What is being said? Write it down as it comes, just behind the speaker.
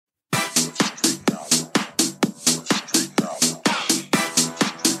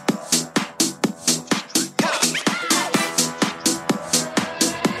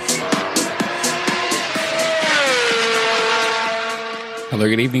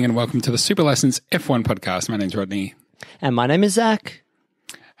good evening, and welcome to the Super License F1 podcast. My name's Rodney. And my name is Zach.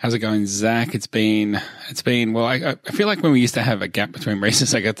 How's it going, Zach? It's been, well, I feel like when we used to have a gap between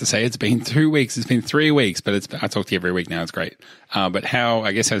races, I got to say it's been 2 weeks. It's been 3 weeks, but I talk to you every week now. It's great. But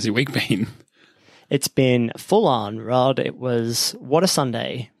how's your week been? It's been full on, Rod. It was, what a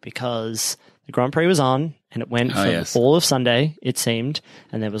Sunday, because the Grand Prix was on and it went for all of Sunday, it seemed.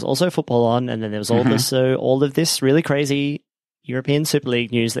 And there was also football on, and then there was all of this really crazy European Super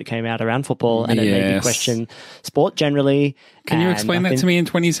League news that came out around football, and it made me question sport generally. Can you explain that to me in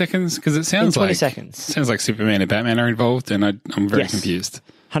 20 seconds? Because it sounds like Superman and Batman are involved, and I'm very confused.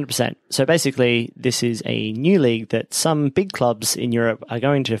 100%. So basically, this is a new league that some big clubs in Europe are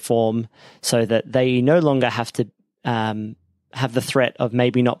going to form so that they no longer have to have the threat of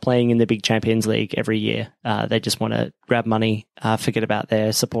maybe not playing in the big Champions League every year. They just want to grab money, forget about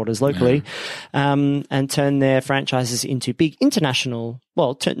their supporters locally, and turn their franchises into big international.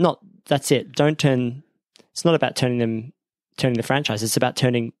 Well, that's it. It's not about turning the franchises. It's about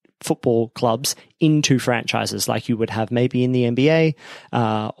turning football clubs into franchises like you would have maybe in the NBA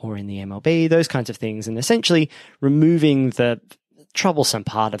or in the MLB, those kinds of things, and essentially removing the troublesome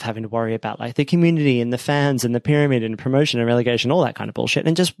part of having to worry about like the community and the fans and the pyramid and promotion and relegation, all that kind of bullshit,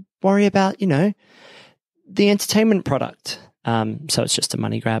 and just worry about, the entertainment product. So it's just a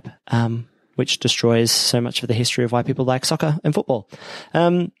money grab, which destroys so much of the history of why people like soccer and football,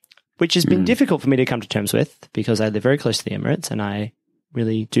 which has been difficult for me to come to terms with because I live very close to the Emirates and I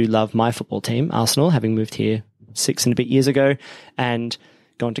really do love my football team, Arsenal, having moved here 6 and a bit years ago and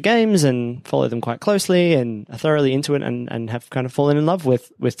gone to games and follow them quite closely and are thoroughly into it and have kind of fallen in love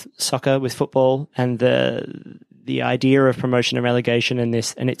with soccer, with football, and the idea of promotion and relegation and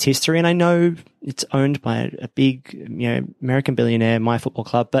its history. And I know it's owned by a big, American billionaire, my football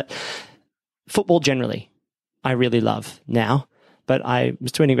club, but football generally, I really love now. But I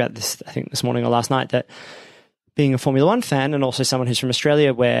was tweeting about this, I think this morning or last night, that being a Formula One fan and also someone who's from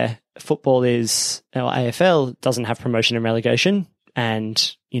Australia where football is, or AFL doesn't have promotion and relegation,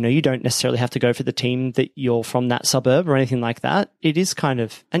 and, you don't necessarily have to go for the team that you're from that suburb or anything like that. It is kind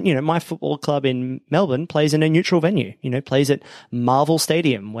of, and, my football club in Melbourne plays in a neutral venue, plays at Marvel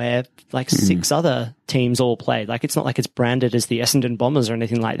Stadium where like 6 other teams all play. Like, it's not like it's branded as the Essendon Bombers or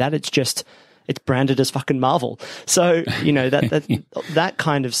anything like that. It's branded as fucking Marvel. So, that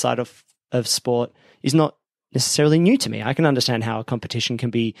kind of side of sport is not necessarily new to me. I can understand how a competition can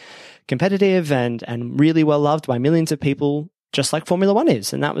be competitive and really well loved by millions of people, just like Formula One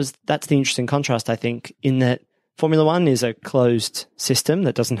is. And that's the interesting contrast, I think, in that Formula One is a closed system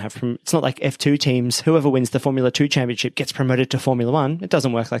that doesn't have, it's not like F2 teams, whoever wins the Formula 2 championship gets promoted to Formula One. It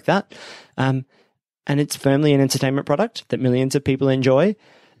doesn't work like that. And it's firmly an entertainment product that millions of people enjoy.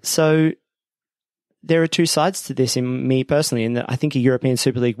 So there are two sides to this in me personally, in that I think a European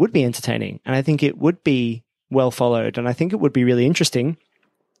Super League would be entertaining, and I think it would be well followed, and I think it would be really interesting,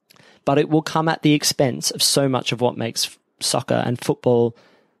 but it will come at the expense of so much of what makes soccer and football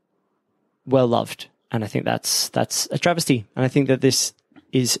well loved. And I think that's a travesty. And I think that this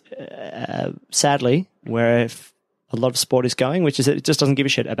is sadly where a lot of sport is going, which is it just doesn't give a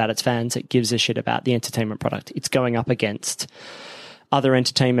shit about its fans. It gives a shit about the entertainment product. It's going up against other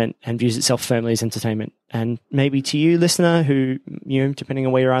entertainment and views itself firmly as entertainment. And maybe to you, listener, who, depending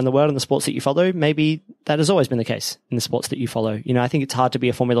on where you are in the world and the sports that you follow, maybe that has always been the case in the sports that you follow. I think it's hard to be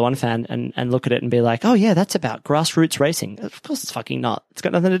a Formula One fan and look at it and be like, oh yeah, that's about grassroots racing. Of course it's fucking not. It's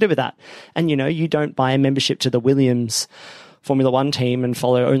got nothing to do with that. And you don't buy a membership to the Williams Formula One team and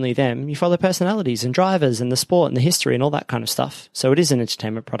follow only them. You follow personalities and drivers and the sport and the history and all that kind of stuff. So it is an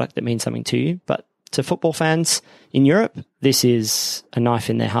entertainment product that means something to you. But to football fans in Europe, this is a knife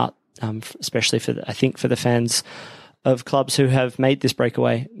in their heart, especially for the fans of clubs who have made this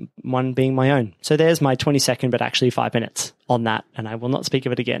breakaway, one being my own. So there's my 20-second, but actually 5 minutes on that, and I will not speak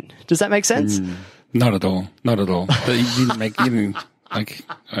of it again. Does that make sense? Not at all. Not at all. I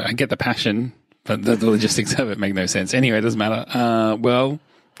get the passion, but the logistics of it make no sense. Anyway, it doesn't matter. Well,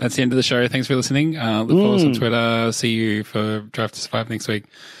 that's the end of the show. Thanks for listening. Follow us on Twitter. See you for Drive to Survive next week.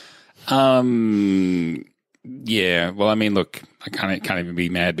 Yeah, well, I mean, look, I can't even be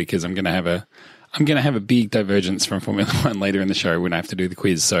mad because I'm going to have a big divergence from Formula One later in the show when I have to do the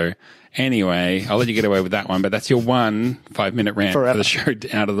quiz. So anyway, I'll let you get away with that one, but that's your 1 5-minute rant for the show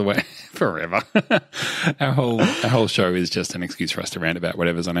out of the way forever. Our whole show is just an excuse for us to rant about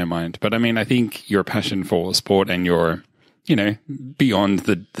whatever's on our mind. But I mean, I think your passion for sport and your, beyond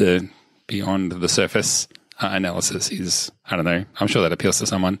the surface analysis is, I don't know, I'm sure that appeals to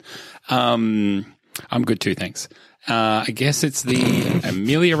someone. I'm good too, thanks. I guess it's the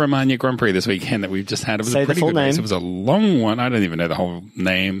Emilia Romagna Grand Prix this weekend that we've just had. It was Say a pretty the full good race. name. It was a long one. I don't even know the whole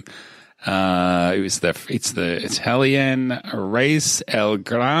name. It's the Italian race, El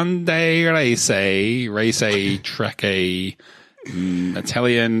Grande Racé, Tracké,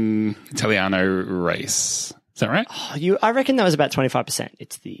 Italiano race. Is that right? Oh, I reckon that was about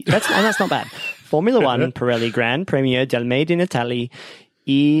 25%. That's not bad. Formula One, Pirelli Gran Premio del Made in Italy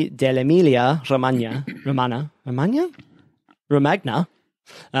e dell'Emilia Romagna. Romagna.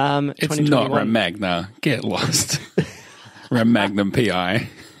 It's not Romagna. Get lost. Romagnum PI.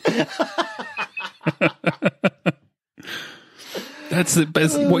 That's the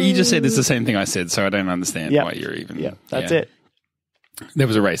best. What you just said is the same thing I said, so I don't understand why you're even. Yeah, that's it. There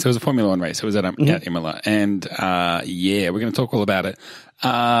was a race. There was a Formula One race. It was at Imola. And, we're going to talk all about it.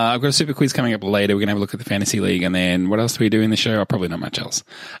 I've got a super quiz coming up later. We're going to have a look at the Fantasy League. And then what else do we do in the show? Probably not much else.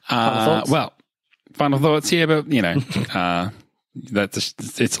 Final thoughts. Yeah, but,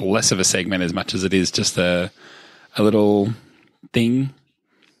 it's less of a segment as much as it is just a little thing.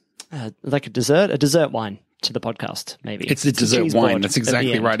 Like a dessert wine to the podcast, maybe. It's a dessert wine. That's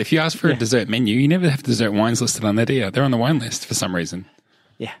exactly right. If you ask for a dessert menu, you never have dessert wines listed on there, do you? They're on the wine list for some reason.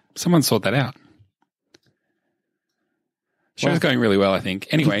 Yeah. Someone sort that out. Show's going really well, I think.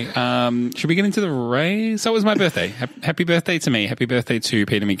 Anyway, should we get into the race? That was my birthday. Happy birthday to me. Happy birthday to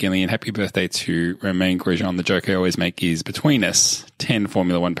Peter McGillian. Happy birthday to Romain Grosjean. The joke I always make is between us, 10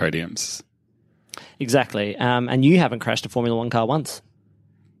 Formula One podiums. Exactly. And you haven't crashed a Formula One car once.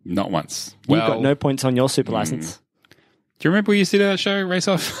 Not once. You've got no points on your super license. Do you remember we used to do that show, Race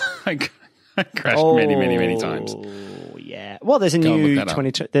Off? I crashed many times. Oh, yeah. Well, there's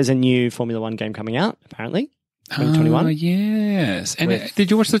a new Formula One game coming out, apparently. 2021. Oh, yes. And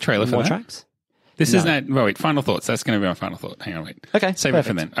did you watch the trailer for more that? Tracks? This is that. Well, wait, final thoughts. That's going to be my final thought. Hang on, wait. Okay. Save it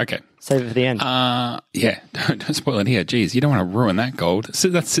for then. Okay. Save it for the end. Yeah. Don't spoil it here. Jeez, you don't want to ruin that gold. So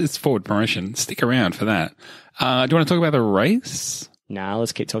it's forward promotion. Stick around for that. Do you want to talk about the race? Nah,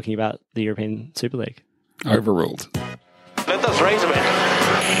 let's keep talking about the European Super League. Overruled. Let us race a bit.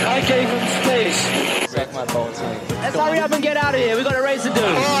 I gave him space. Let's hurry up and get out of here. We've got a race to do.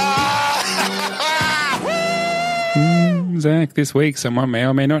 Zach, this week someone may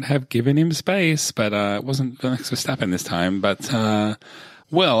or may not have given him space, but it wasn't Max Verstappen this time. But, I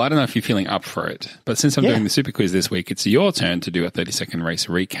don't know if you're feeling up for it. But since I'm doing the Super Quiz this week, it's your turn to do a 30-second race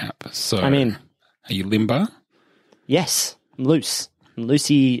recap. So, are you limber? Yes, I'm loose. I'm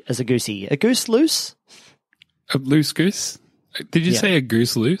loosey as a goosey. A goose loose? A loose goose? Did you say a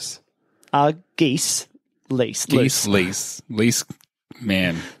goose loose? Geese lease. Geese lease.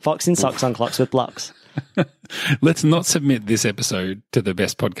 Man. Fox in socks on clocks with blocks. Let's not submit this episode to the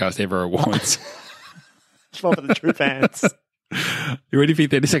Best Podcast Ever Awards. It's one for the true fans. You ready for your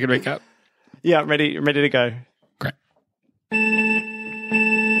 30-second recap? Yeah, I'm ready to go. Great.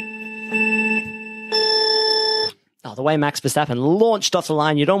 Oh, the way Max Verstappen launched off the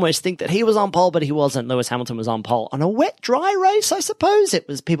line, you'd almost think that he was on pole, but he wasn't. Lewis Hamilton was on pole. On a wet, dry race, I suppose.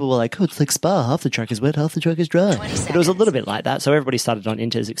 People were like, oh, it's like Spa. Half the track is wet, half the track is dry. But it was a little bit like that. So everybody started on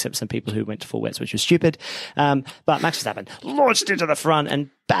inters except some people who went to full wets, which was stupid. But Max Verstappen launched into the front and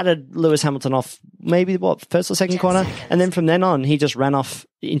battered Lewis Hamilton off maybe, first or second corner? And then from then on, he just ran off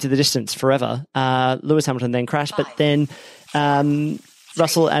into the distance forever. Lewis Hamilton then crashed, but then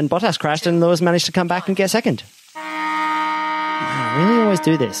Russell and Bottas crashed and Lewis managed to come back and get second. I really always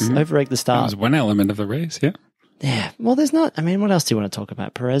do this. Overrate the start. That was one element of the race, yeah. Yeah. Well, there's not. I mean, what else do you want to talk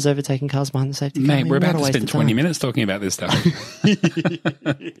about? Perez overtaking cars behind the safety car? Mate, we're about to spend 20 minutes talking about this stuff.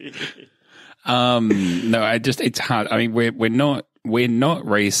 No, it's hard. I mean, we're not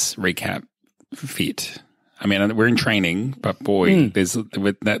race recap fit. I mean, we're in training, but boy, there's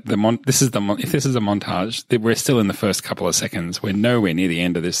with that if this is a montage, we're still in the first couple of seconds. We're nowhere near the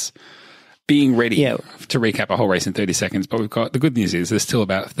end of this. Being ready to recap a whole race in 30 seconds, but the good news is there's still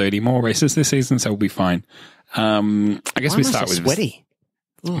about 30 more races this season, so we'll be fine. I guess we start with sweaty.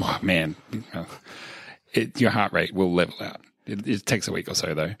 Oh man, your heart rate will level out. It takes a week or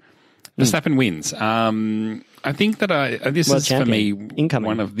so though. Verstappen wins. I think that this is for me incoming.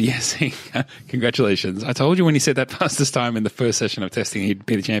 One of the congratulations. I told you when he said that fastest time in the first session of testing he'd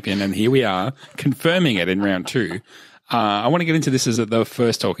be the champion, and here we are confirming it in round 2. I want to get into this as the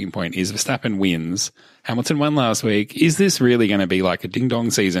first talking point is Verstappen wins. Hamilton won last week. Is this really going to be like a ding-dong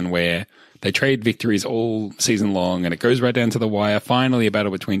season where they trade victories all season long and it goes right down to the wire? Finally, a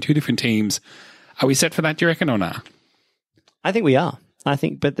battle between two different teams. Are we set for that, do you reckon, or not? I think we are. I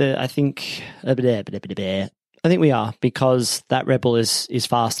think we are because that Red Bull is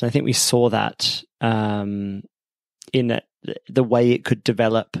fast. And I think we saw that in the way it could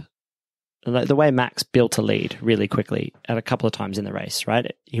develop the way Max built a lead really quickly at a couple of times in the race,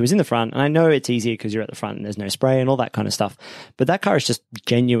 right? He was in the front, and I know it's easier because you're at the front and there's no spray and all that kind of stuff, but that car is just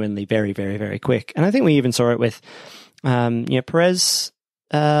genuinely very, very, very quick. And I think we even saw it with, Perez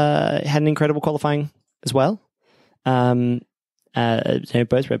had an incredible qualifying as well. Both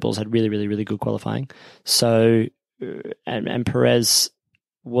Red Bulls had really, really, really good qualifying. So, and Perez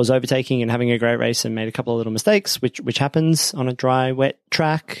was overtaking and having a great race and made a couple of little mistakes, which happens on a dry, wet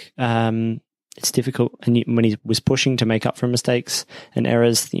track. It's difficult, and when he was pushing to make up for mistakes and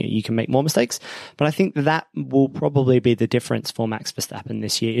errors, you can make more mistakes. But I think that will probably be the difference for Max Verstappen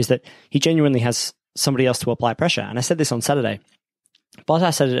this year, is that he genuinely has somebody else to apply pressure. And I said this on Saturday.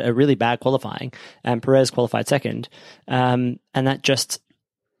 Bottas had a really bad qualifying, and Perez qualified second, and that just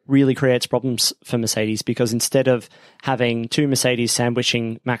really creates problems for Mercedes, because instead of having two Mercedes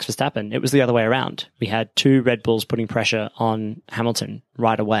sandwiching Max Verstappen, it was the other way around. We had two Red Bulls putting pressure on Hamilton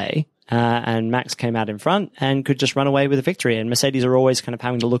right away, and Max came out in front and could just run away with a victory. And Mercedes are always kind of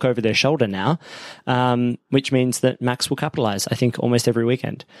having to look over their shoulder now, which means that Max will capitalize, I think, almost every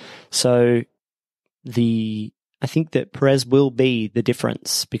weekend. So I think that Perez will be the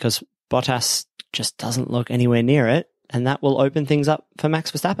difference, because Bottas just doesn't look anywhere near it. And that will open things up for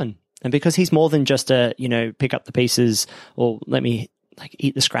Max Verstappen. And because he's more than just pick up the pieces or let me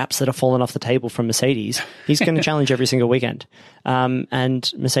eat the scraps that are falling off the table from Mercedes, he's going to challenge every single weekend.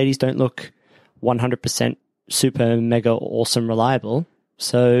 And Mercedes don't look 100% super mega awesome reliable.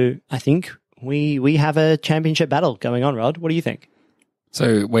 So I think we have a championship battle going on, Rod. What do you think?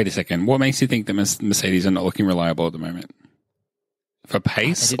 So wait a second. What makes you think that Mercedes are not looking reliable at the moment? For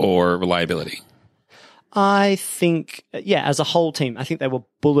pace or reliability? I think, as a whole team, I think they were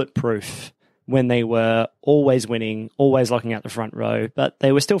bulletproof when they were always winning, always locking out the front row, but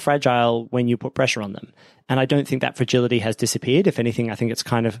they were still fragile when you put pressure on them. And I don't think that fragility has disappeared. If anything, I think it's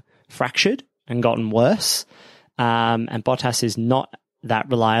kind of fractured and gotten worse. And Bottas is not that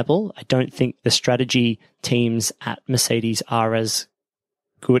reliable. I don't think the strategy teams at Mercedes are as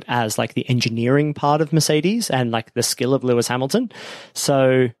good as the engineering part of Mercedes and the skill of Lewis Hamilton.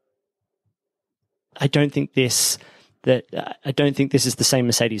 So I don't think this is the same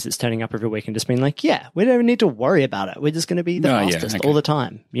Mercedes that's turning up every week and just being we don't need to worry about it. We're just going to be the fastest all the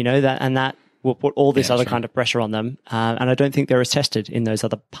time, that will put all this other kind of pressure on them. And I don't think they're as tested in those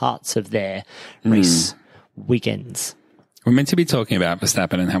other parts of their race weekends. We're meant to be talking about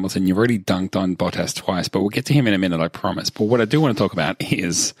Verstappen and Hamilton. You've already dunked on Bottas twice, but we'll get to him in a minute, I promise. But what I do want to talk about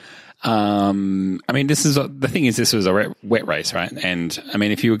is, this was a wet race, right? And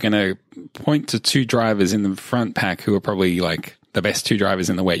if you were going to point to two drivers in the front pack who are probably the best two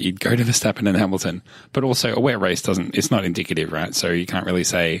drivers in the wet, you'd go to Verstappen and Hamilton. But also a wet race it's not indicative, right? So you can't really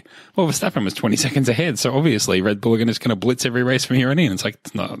say, well, Verstappen was 20 seconds ahead. So obviously Red Bull are just going to blitz every race from here on in.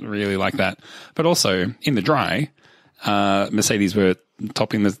 It's not really like that. But also in the dry, Mercedes were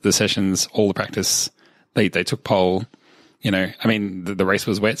topping the sessions, all the practice. They took pole. The race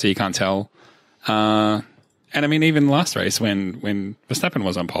was wet, so you can't tell. And even last race when Verstappen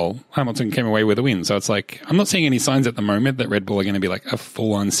was on pole, Hamilton came away with a win. So it's I'm not seeing any signs at the moment that Red Bull are going to be a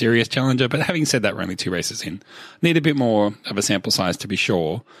full-on serious challenger. But having said that, we're only two races in. Need a bit more of a sample size to be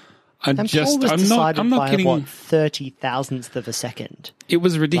sure. I'm not getting 30,000th of a second. It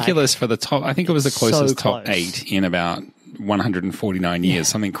was ridiculous for the top. I think it was the closest top 8 in about 149 years,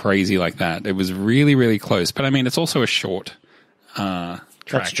 something crazy like that. It was really, really close. But it's also a short track.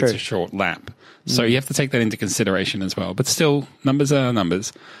 That's true. It's a short lap. So you have to take that into consideration as well. But still, numbers are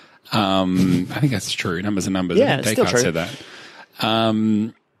numbers. I think that's true. Numbers are numbers. Yeah, it's still true. Said that.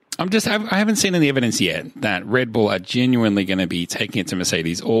 I haven't seen any evidence yet that Red Bull are genuinely going to be taking it to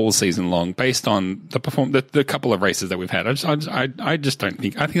Mercedes all season long based on the couple of races that we've had. I just don't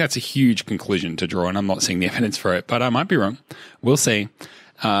think. I think that's a huge conclusion to draw, and I'm not seeing the evidence for it. But I might be wrong. We'll see.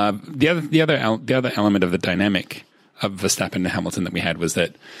 The other element of the dynamic of Verstappen and Hamilton that we had was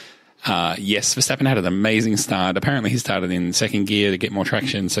that Verstappen had an amazing start. Apparently, he started in second gear to get more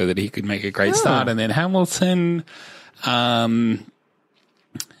traction so that he could make a great start, and then Hamilton.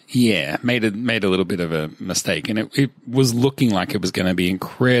 Made a little bit of a mistake, and it was looking like it was going to be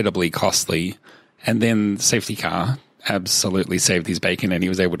incredibly costly. And then safety car absolutely saved his bacon, and he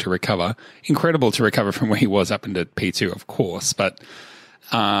was able to recover. Incredible to recover from where he was up into P2, of course, but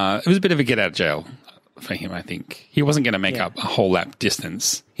it was a bit of a get out of jail for him. I think he wasn't going to make up a whole lap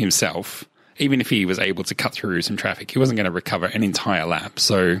distance himself, even if he was able to cut through some traffic. He wasn't going to recover an entire lap.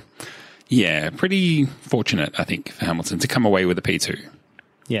 So, pretty fortunate, I think, for Hamilton to come away with a P2.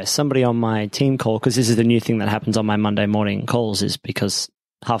 Yeah, somebody on my team call, because this is the new thing that happens on my Monday morning calls, is because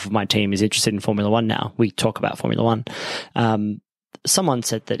half of my team is interested in Formula One now. We talk about Formula One. someone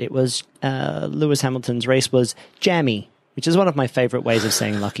said that it was Lewis Hamilton's race was jammy, which is one of my favourite ways of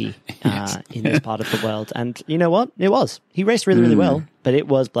saying lucky in this part of the world. And you know what? It was. He raced really, really well, but it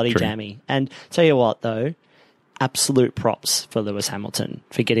was bloody jammy. And tell you what, though, absolute props for Lewis Hamilton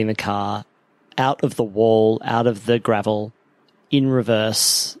for getting the car out of the wall, out of the gravel, in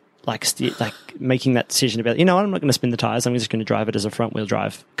reverse, like making that decision about, you know what, I'm not going to spin the tyres. I'm just going to drive it as a front-wheel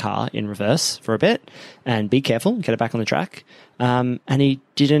drive car in reverse for a bit and be careful, get it back on the track. And he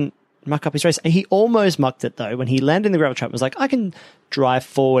didn't muck up his race. And he almost mucked it, though, when he landed in the gravel trap and was like, I can drive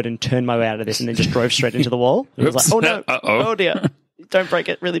forward and turn my way out of this, and then just drove straight into the wall. And he was like, oh, no, oh, dear, don't break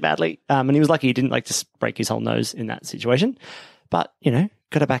it really badly. And he was lucky he didn't just break his whole nose in that situation. But,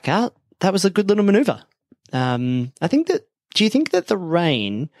 got it back out. That was a good little maneuver. Do you think that the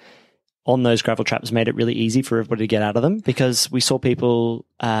rain on those gravel traps made it really easy for everybody to get out of them? Because we saw people,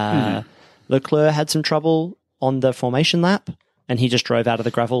 Leclerc had some trouble on the formation lap, and he just drove out of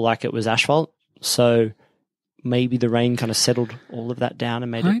the gravel like it was asphalt. So maybe the rain kind of settled all of that down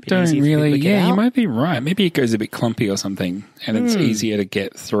and made it a bit easier for people to get out. You might be right. Maybe it goes a bit clumpy or something, and it's easier to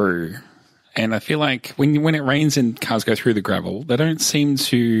get through. And I feel like when it rains and cars go through the gravel, they don't seem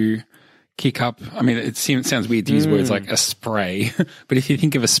to kick up. I mean, it sounds weird to use words like a spray, but if you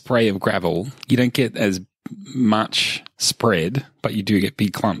think of a spray of gravel, you don't get as much spread, but you do get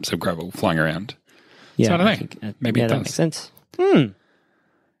big clumps of gravel flying around. Yeah, so I don't know. Maybe it does. That makes sense.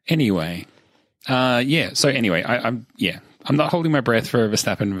 Anyway, So anyway, I'm not holding my breath for a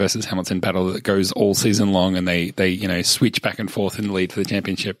Verstappen versus Hamilton battle that goes all season long, and they switch back and forth in the lead for the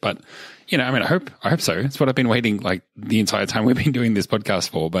championship. But I hope so. It's what I've been waiting like the entire time we've been doing this podcast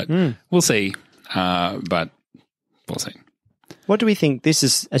for. But we'll see. But we'll see. What do we think? This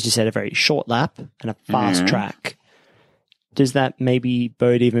is, as you said, a very short lap and a fast track. Does that maybe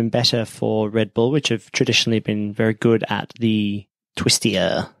bode even better for Red Bull, which have traditionally been very good at the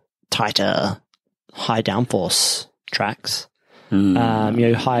twistier, tighter, high downforce tracks?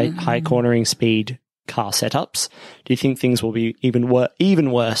 High cornering speed car setups. Do you think things will be even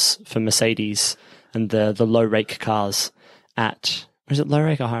worse for Mercedes and the low rake cars at? Or is it low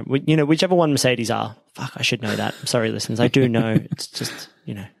rake or high? Whichever one Mercedes are. Fuck, I should know that. I'm sorry, listeners. I do know. It's just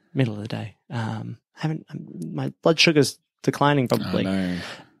middle of the day. My blood sugar's declining probably. I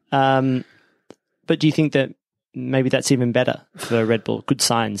know. But do you think that maybe that's even better for Red Bull? Good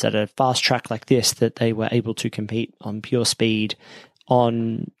signs at a fast track like this that they were able to compete on pure speed,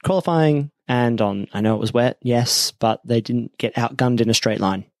 on qualifying, and on, I know it was wet, yes, but they didn't get outgunned in a straight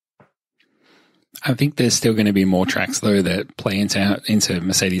line. I think there's still going to be more tracks, though, that play into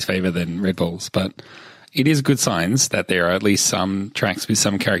Mercedes' favour than Red Bull's. But it is good signs that there are at least some tracks with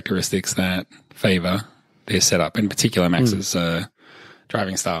some characteristics that favour their setup, in particular Max's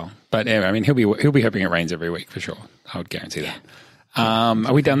driving style. But yeah, I mean, he'll be hoping it rains every week for sure. I would guarantee that.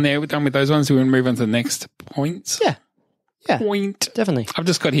 Are we done there? We're done with those ones. We want to move on to the next points. Yeah, point. Definitely. I've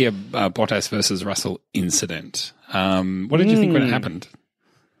just got here Bottas versus Russell incident. What did you think when it happened?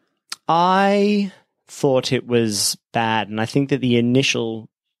 I thought it was bad, and I think that the initial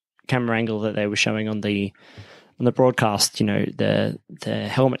camera angle that they were showing on the broadcast, the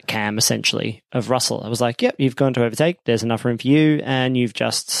helmet cam essentially of Russell, I was like, yep, you've gone to overtake, there's enough room for you, and you've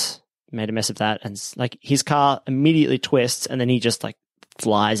just made a mess of that. And like his car immediately twists, and then he just like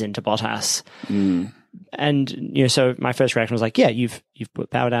flies into Bottas. And so my first reaction was like, yeah, you've put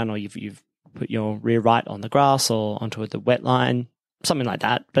power down, or you've put your rear right on the grass or onto the wet line, something like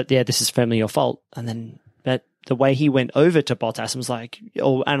that. But yeah, this is firmly your fault. And then but the way he went over to Bottas was like,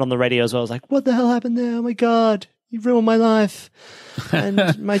 and on the radio as well, I was like, what the hell happened there? Oh my God, you've ruined my life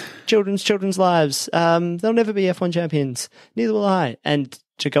and my children's lives. They'll never be F1 champions. Neither will I. And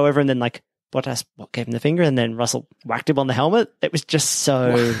to go over and then like Bottas gave him the finger, and then Russell whacked him on the helmet. It was just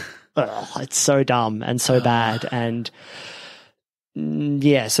so, it's so dumb and so bad. And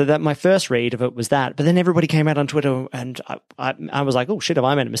yeah, so that my first read of it was that, but then everybody came out on Twitter, and I was like, oh shit, have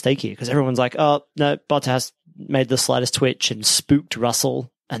I made a mistake here? Because everyone's like, oh no, Bottas made the slightest twitch and spooked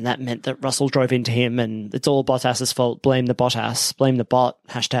Russell, and that meant that Russell drove into him, and it's all Bottas's fault. Blame the Bottas, blame the bot,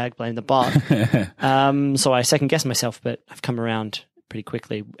 #blame the bot. So I second guessed myself, but I've come around pretty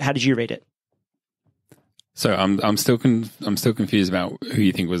quickly. How did you read it? So I'm still confused about who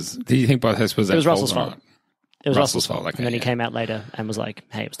you think was. Did you think Bottas was? It was Russell's fault. It was Russell's fault. Okay, and then he came out later and was like,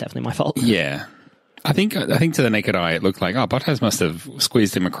 hey, it was definitely my fault. Yeah. I think to the naked eye, it looked like, Bottas must have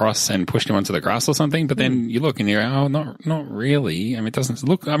squeezed him across and pushed him onto the grass or something. But then you look and you're, not really. I mean, it doesn't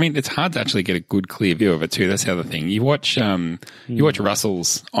look, it's hard to actually get a good, clear view of it too. That's the other thing. You watch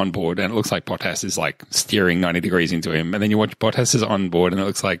Russell's onboard, and it looks like Bottas is like steering 90 degrees into him. And then you watch Bottas's onboard, and it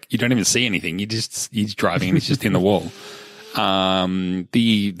looks like you don't even see anything. He's driving and he's just in the wall.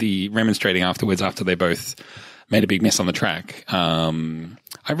 The remonstrating afterwards, after they both made a big mess on the track.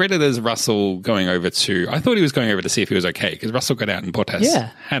 I read it as Russell going over to, I thought he was going over to see if he was okay, because Russell got out and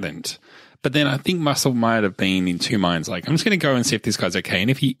Bottas hadn't. But then I think Russell might have been in two minds, like, I'm just going to go and see if this guy's okay.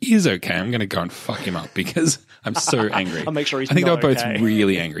 And if he is okay, I'm going to go and fuck him up because I'm so angry. I'll make sure he's I think not they were both okay.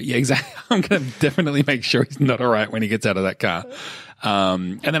 really angry. Yeah, exactly. I'm going to definitely make sure he's not all right when he gets out of that car.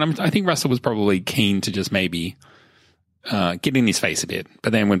 And then I think Russell was probably keen to just maybe get in his face a bit.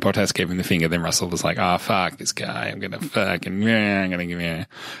 But then when Bottas gave him the finger, then Russell was like, fuck this guy. I'm going to fucking, I'm going to give you. And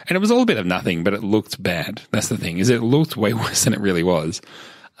it was all a bit of nothing, but it looked bad. That's the thing, is it looked way worse than it really was.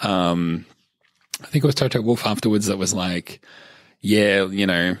 I think it was Toto Wolff afterwards that was like, yeah, you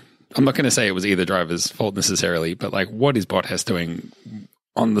know, I'm not going to say it was either driver's fault necessarily, but like, what is Bottas doing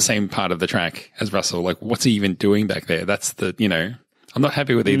on the same part of the track as Russell? Like, what's he even doing back there? That's the, you know, I'm not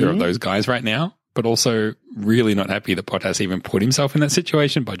happy with either of those guys right now, but also really not happy that Bottas even put himself in that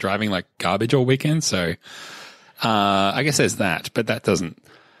situation by driving like garbage all weekend. So, I guess there's that, but that doesn't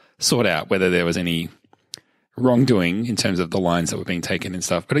sort out whether there was any wrongdoing in terms of the lines that were being taken and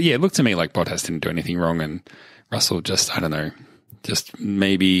stuff. But yeah, it looked to me like Bottas didn't do anything wrong and Russell just, I don't know, just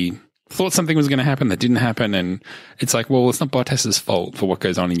maybe thought something was going to happen that didn't happen. And it's like, well, it's not Bottas's fault for what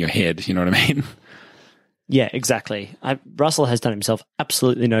goes on in your head. You know what I mean? Yeah, exactly. Russell has done himself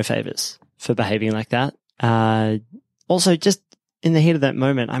absolutely no favors for behaving like that. Also, just in the heat of that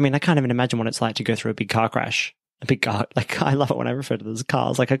moment, I mean, I can't even imagine what it's like to go through a big car crash. A big car, like, I love it when I refer to those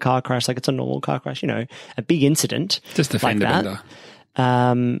cars, like a car crash, like it's a normal car crash, you know, a big incident. Just a fender bender.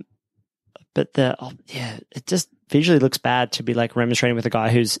 But it just visually looks bad to be like remonstrating with a guy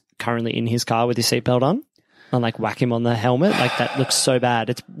who's currently in his car with his seatbelt on and like whack him on the helmet. Like, that looks so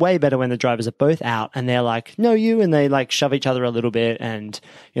bad. It's way better when the drivers are both out and they're like, no, you, and they like shove each other a little bit and,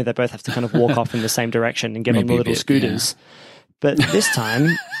 you know, they both have to kind of walk off in the same direction and get on the little scooters. Yeah. But this time,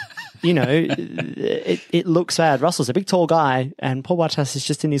 you know, it looks bad. Russell's a big, tall guy, and Paul Bottas is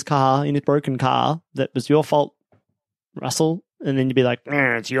just in his car, in his broken car. That was your fault, Russell. And then you'd be like,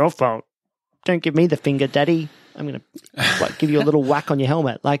 it's your fault. Don't give me the finger, Daddy. I'm going to give you a little whack on your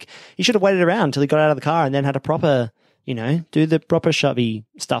helmet. Like, you should have waited around until he got out of the car and then had a proper, you know, do the proper shovey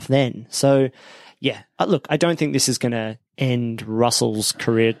stuff then. So, yeah. Look, I don't think this is going to end Russell's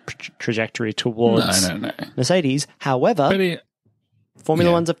career trajectory towards Mercedes. However,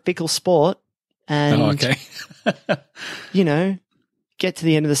 Formula One's a fickle sport, and you know, get to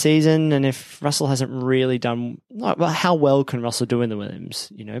the end of the season, and if Russell hasn't really done well, how well can Russell do in the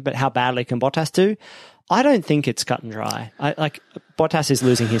Williams? You know, but how badly can Bottas do? I don't think it's cut and dry. Bottas is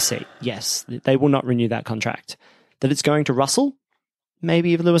losing his seat. Yes, they will not renew that contract. That it's going to Russell.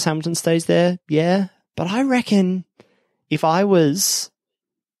 Maybe if Lewis Hamilton stays there, yeah. But I reckon if I was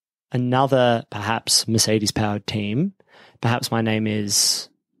another perhaps Mercedes-powered team. Perhaps my name is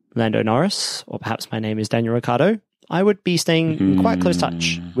Lando Norris, or perhaps my name is Daniel Ricciardo. I would be staying in quite close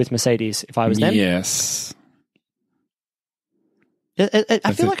touch with Mercedes if I was them. Yes.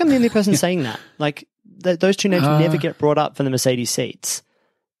 I feel like I'm the only person saying that. Like, those two names never get brought up for the Mercedes seats.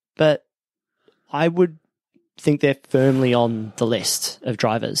 But I would think they're firmly on the list of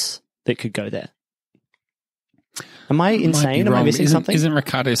drivers that could go there. Am I insane? Am I missing something? Isn't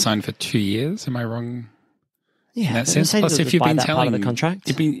Ricciardo signed for 2 years? Am I wrong? Yeah, in that sense. Plus, if you've been telling part of the contract,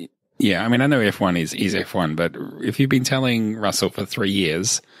 I mean, I know F1 is F1, but if you've been telling Russell for 3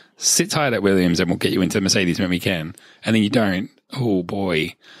 years, sit tight at Williams and we'll get you into Mercedes when we can, and then you don't, oh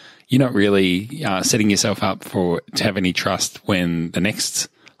boy, you're not really setting yourself up to have any trust when the next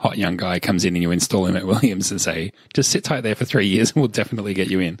hot young guy comes in and you install him at Williams and say, just sit tight there for 3 years and we'll definitely get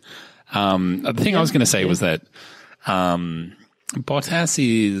you in. The thing I was going to say was that Bottas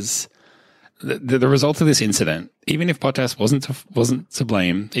is the result of this incident. Even if Bottas wasn't to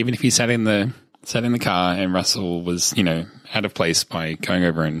blame, even if he sat in the car and Russell was, you know, out of place by going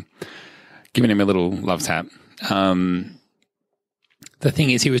over and giving him a little love tap. The thing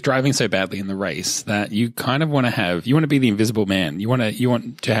is, he was driving so badly in the race that you kind of want to be the invisible man. You don't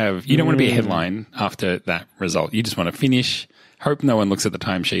want to be a headline after that result. You just want to finish, hope no one looks at the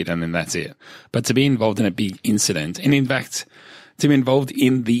timesheet, and then that's it. But to be involved in a big incident, and in fact, to be involved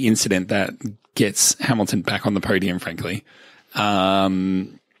in the incident that gets Hamilton back on the podium, frankly,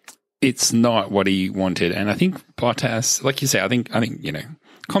 it's not what he wanted. And I think Bottas, like you say, I think, you know,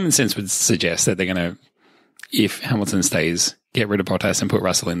 common sense would suggest that they're going to, if Hamilton stays, get rid of Bottas and put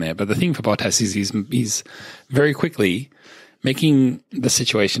Russell in there. But the thing for Bottas is he's very quickly making the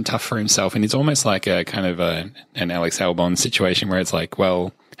situation tough for himself. And it's almost like a kind of an Alex Albon situation where it's like,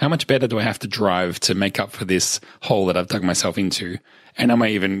 well, how much better do I have to drive to make up for this hole that I've dug myself into? And am I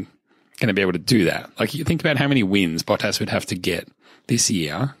even going to be able to do that. Like, you think about how many wins Bottas would have to get this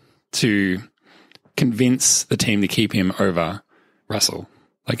year to convince the team to keep him over Russell.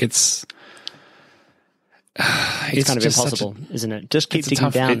 Like, it's kind of impossible, isn't it? Just keep digging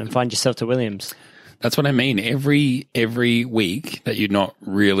down and find yourself to Williams. That's what I mean. Every week that you're not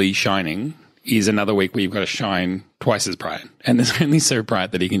really shining is another week where you've got to shine twice as bright, and there's only so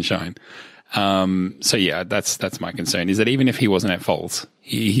bright that he can shine. So yeah, that's my concern, is that even if he wasn't at fault,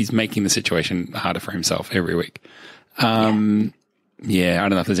 he's making the situation harder for himself every week. Yeah, I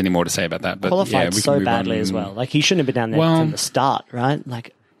don't know if there's any more to say about that, but qualified we so badly as well. Like, he shouldn't have been down there from the start, right?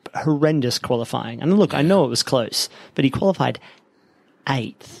 Like, horrendous qualifying. And look, I know it was close, but he qualified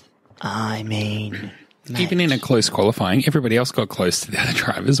 8th. I mean, even in a close qualifying, everybody else got close to the other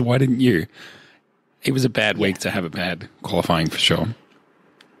drivers. Why didn't you? It was a bad week to have a bad qualifying for sure.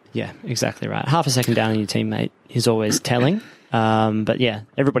 Yeah, exactly right. Half a second down on your teammate is always telling. But yeah,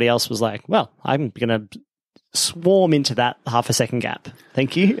 everybody else was like, well, I'm going to swarm into that half a second gap.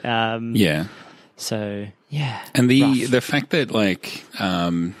 Thank you. Yeah. So, yeah. And the fact that, like,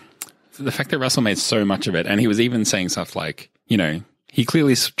 the fact that Russell made so much of it, and he was even saying stuff like, you know, he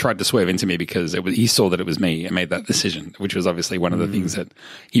clearly tried to swerve into me because he saw that it was me and made that decision, which was obviously one of the things that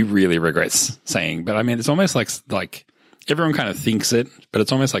he really regrets saying. But I mean, it's almost like everyone kind of thinks it, but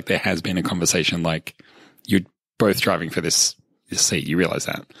it's almost like there has been a conversation, like, you're both driving for this seat. You realize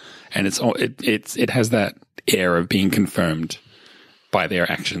that, and it has that air of being confirmed by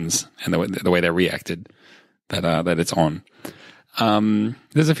their actions and the way they reacted that it's on.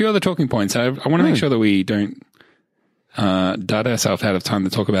 There's a few other talking points. I want to make sure that we don't dud ourselves out of time to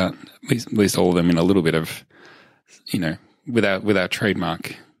talk about at least all of them in a little bit of, you know, with our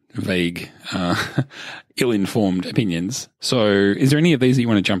trademark vague, ill-informed opinions. So is there any of these that you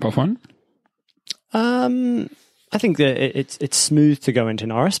want to jump off on? I think that it's smooth to go into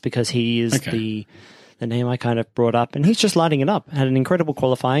Norris because he is the name I kind of brought up, and he's just lighting it up. Had an incredible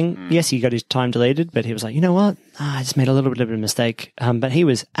qualifying. Yes, he got his time deleted, but he was like, you know what? I just made a little bit of a mistake. But he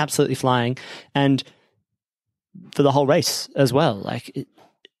was absolutely flying, and for the whole race as well, like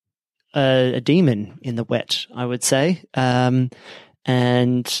a demon in the wet, I would say.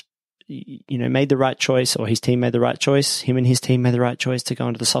 And you know, made the right choice, or his team made the right choice. Him and his team made the right choice to go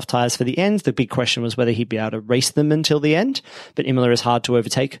into the soft tires for the end. The big question was whether he'd be able to race them until the end, but Imola is hard to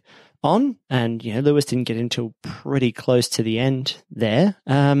overtake on, and you know, Lewis didn't get until pretty close to the end there.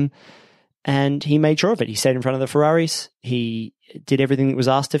 And he made sure of it. He stayed in front of the Ferraris. He did everything that was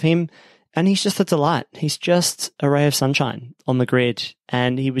asked of him, and he's just a delight. He's just a ray of sunshine on the grid,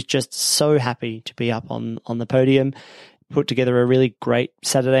 and he was just so happy to be up on the podium. Put together a really great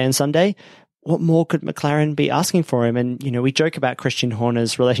Saturday and Sunday. What more could McLaren be asking for him? And, you know, we joke about Christian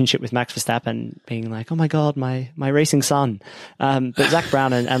Horner's relationship with Max Verstappen being like, oh my God, my racing son. But Zach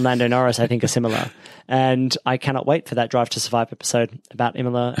Brown and Lando Norris, I think, are similar. And I cannot wait for that Drive to Survive episode about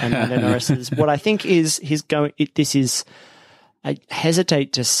Imola and Lando Norris's. What I think is I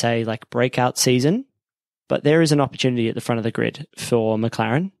hesitate to say like breakout season, but there is an opportunity at the front of the grid for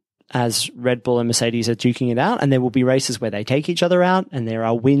McLaren, as Red Bull and Mercedes are duking it out, and there will be races where they take each other out, and there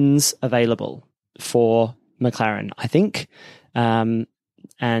are wins available for McLaren, I think. And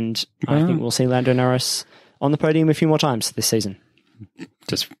I think we'll see Lando Norris on the podium a few more times this season.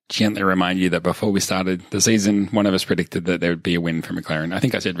 Just gently remind you that before we started the season, one of us predicted that there would be a win for McLaren. I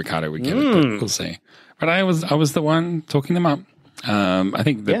think I said Ricciardo would get it, but we'll see. But I was the one talking them up. I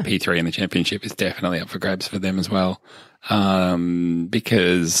think the P3 in the championship is definitely up for grabs for them as well.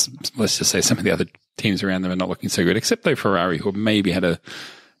 Because let's just say some of the other teams around them are not looking so good, except though Ferrari, who maybe had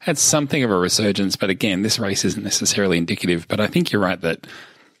something of a resurgence. But again, this race isn't necessarily indicative. But I think you're right that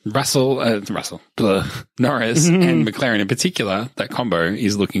Norris and McLaren in particular, that combo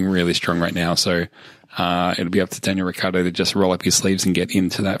is looking really strong right now. So, it'll be up to Daniel Ricciardo to just roll up his sleeves and get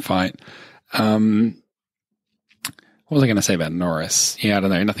into that fight. What was I going to say about Norris? Yeah, I don't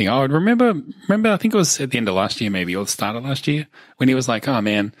know. Nothing. Oh, remember, I think it was at the end of last year, maybe, or the start of last year, when he was like, oh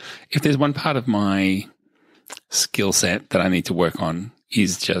man, if there's one part of my skill set that I need to work on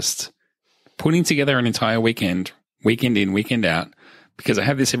is just putting together an entire weekend in, weekend out, because I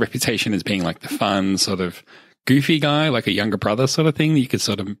have this reputation as being like the fun sort of goofy guy, like a younger brother sort of thing that you could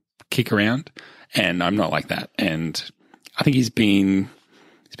sort of kick around. And I'm not like that. And I think he's been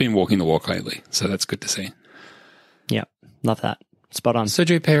walking the walk lately. So that's good to see. Yeah, love that. Spot on.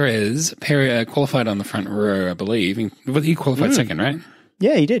 Sergio Perez qualified on the front row, I believe. He qualified second, right?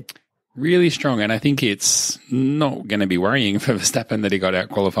 Yeah, he did. Really strong, and I think it's not going to be worrying for Verstappen that he got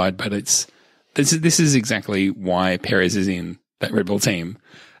out-qualified, but this is exactly why Perez is in that Red Bull team.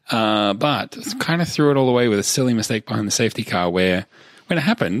 But kind of threw it all away with a silly mistake behind the safety car where, when it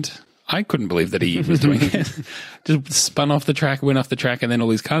happened, I couldn't believe that he was doing it. Just spun off the track, went off the track, and then all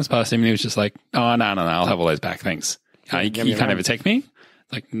these cars passed him, and he was just like, oh, no, I'll have all those back, thanks. You can't overtake me?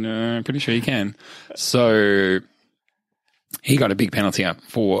 Like, no, I'm pretty sure you can. So he got a big penalty up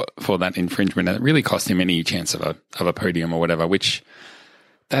for that infringement, and it really cost him any chance of a podium or whatever, which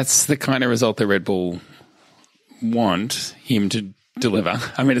that's the kind of result that Red Bull want him to deliver.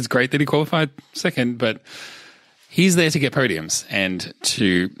 I mean, it's great that he qualified second, but he's there to get podiums and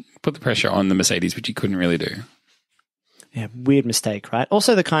to put the pressure on the Mercedes, which he couldn't really do. Yeah, weird mistake, right?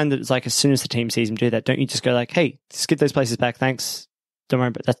 Also the kind that's like, as soon as the team sees him do that, don't you just go like, hey, just get those places back, thanks. Don't worry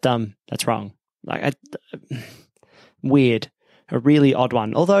about that's dumb. That's wrong. Like, weird. A really odd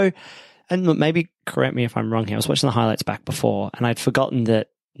one. Although, and look, maybe correct me if I'm wrong here, I was watching the highlights back before, and I'd forgotten that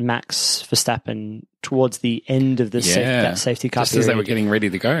Max Verstappen, towards the end of the that safety car just period, as they were getting ready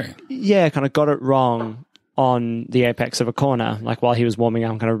to go. Yeah, kind of got it wrong on the apex of a corner, like while he was warming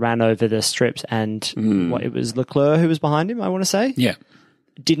up, kind of ran over the strips, and it was Leclerc who was behind him, I want to say. Yeah.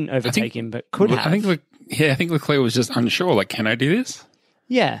 Didn't overtake him, but could have. I think Leclerc was just unsure, like, can I do this?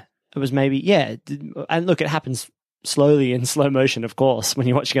 Yeah. It was maybe, yeah. And look, it happens slowly in slow motion, of course, when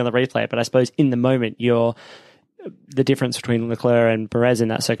you're watching on the replay, but I suppose in the moment, the difference between Leclerc and Perez in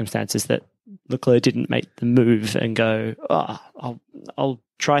that circumstance is that Leclerc didn't make the move and go, I'll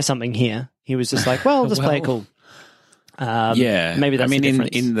try something here. He was just like, well, I'll just play it cool. Maybe that's the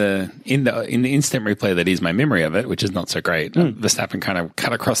difference. in the instant replay that is my memory of it, which is not so great. Verstappen kind of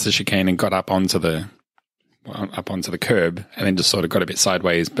cut across the chicane and got up onto the curb, and then just sort of got a bit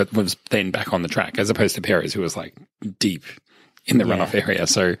sideways, but was then back on the track, as opposed to Perez, who was like deep in the runoff area.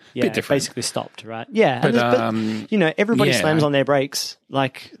 So a bit different. Basically stopped, right? Yeah. But everybody slams on their brakes.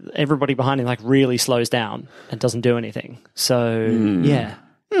 Like, everybody behind him, like, really slows down and doesn't do anything. So,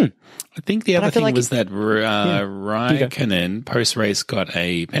 I think the other thing was that Raikkonen post-race got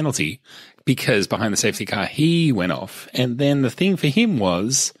a penalty because behind the safety car, he went off. And then the thing for him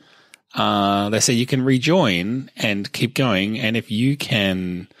was, they said you can rejoin and keep going. And if you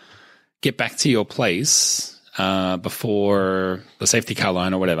can get back to your place before the safety car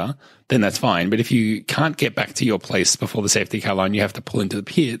line or whatever, then that's fine. But if you can't get back to your place before the safety car line, you have to pull into the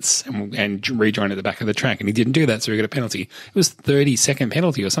pits and rejoin at the back of the track. And he didn't do that, so he got a penalty. It was 30-second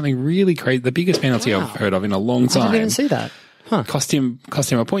penalty or something really crazy. The biggest penalty I've heard of in a long time. I didn't even see that. Huh. Cost him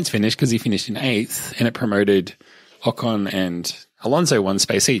a points finish because he finished in 8th, and it promoted Ocon and Alonso one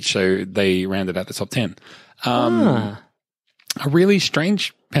space each, so they rounded out the top 10. A really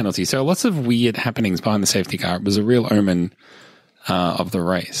strange penalty. So lots of weird happenings behind the safety car. It was a real omen of the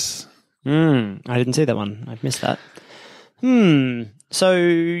race. I didn't see that one. I've missed that. So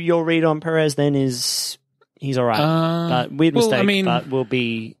your read on Perez then is he's all right, but weird mistake, but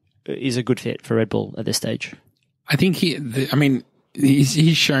is a good fit for Red Bull at this stage. I think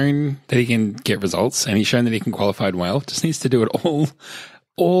he's shown that he can get results, and he's shown that he can qualify well. Just needs to do it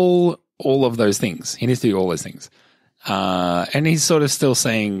all of those things. He needs to do all those things. And he's sort of still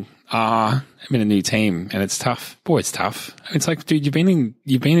saying, I'm in a new team and it's tough. Boy, it's tough. It's like, dude, you've been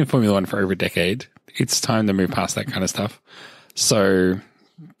in Formula One for over a decade. It's time to move past that kind of stuff. So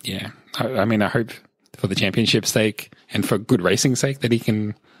yeah, I hope for the championship's sake and for good racing sake that he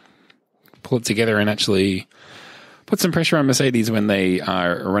can pull it together and actually put some pressure on Mercedes when they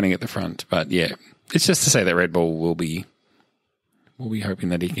are running at the front. But yeah, it's just to say that Red Bull will be hoping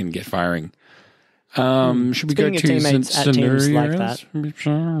that he can get firing. Should we go to teammates at teams like that?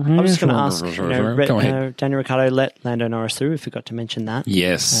 I was just going to ask, Daniel Ricciardo let Lando Norris through. We forgot to mention that.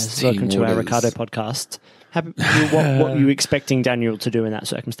 Yes. Welcome to our Ricciardo podcast. What were you expecting Daniel to do in that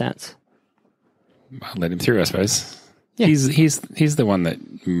circumstance? I'll let him through, I suppose. Yeah. He's the one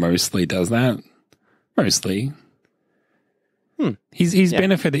that mostly does that. Mostly. He's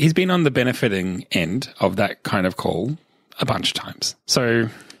benefited. He's been on the benefiting end of that kind of call a bunch of times. So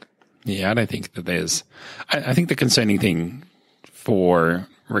yeah, I don't think that there's. I think the concerning thing for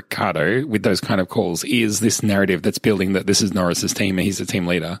Ricciardo with those kind of calls is this narrative that's building that this is Norris's team and he's the team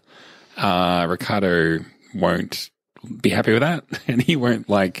leader. Ricciardo won't be happy with that, and he won't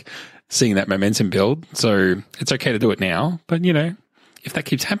like seeing that momentum build. So it's okay to do it now, but if that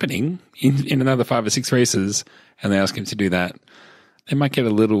keeps happening in another 5 or 6 races, and they ask him to do that, they might get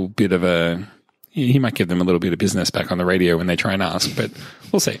a little bit of he might give them a little bit of business back on the radio when they try and ask, but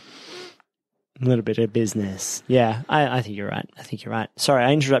we'll see. A little bit of business. Yeah, I think you're right. Sorry,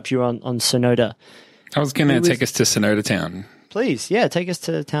 I interrupt you on Sonoda. I was going to take us to Sonoda Town. Please, take us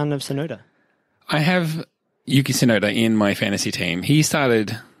to the town of Sonoda. I have Yuki Tsunoda in my fantasy team. He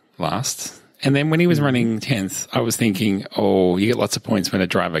started last, And then when he was running 10th, I was thinking, oh, you get lots of points when a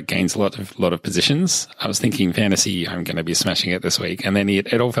driver gains a lot of positions. I was thinking fantasy, I'm going to be smashing it this week. And then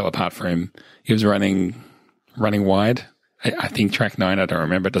it all fell apart for him. He was running wide. I think track 9, I don't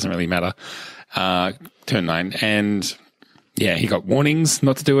remember. It doesn't really matter. Turn 9. And yeah, he got warnings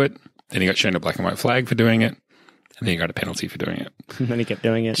not to do it. Then he got shown a black and white flag for doing it. And then he got a penalty for doing it. And then he kept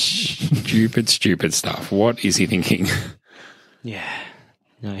doing it. Stupid stuff. What is he thinking? Yeah.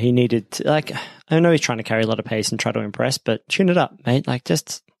 No, he needed to, I know he's trying to carry a lot of pace and try to impress, but tune it up, mate.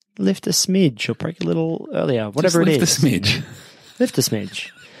 Just lift a smidge or break a little earlier, whatever it is. Lift a smidge. Lift a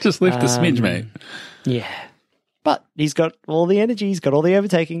smidge. Just lift a smidge, mate. Yeah. But he's got all the energy. He's got all the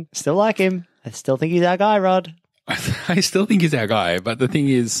overtaking. Still like him. I still think he's our guy, Rod. I still think he's our guy, but the thing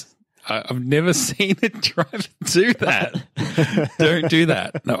is, I've never seen a driver do that. Don't do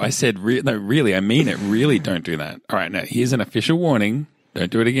that. No, I said, really, I mean it. Really don't do that. All right, now, here's an official warning. Don't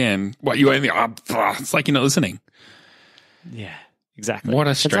do it again. What, you only, it's like you're not listening. Yeah, exactly. What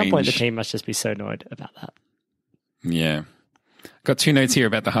a strange. At some point, the team must just be so annoyed about that. Yeah. Got 2 notes here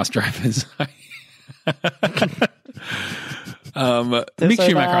about the Haas drivers. Mick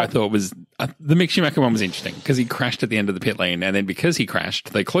Schumacher, I thought was the Mick Schumacher one was interesting because he crashed at the end of the pit lane, and then because he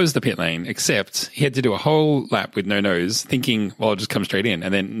crashed, they closed the pit lane. Except he had to do a whole lap with no nose, thinking, "Well, I'll just come straight in."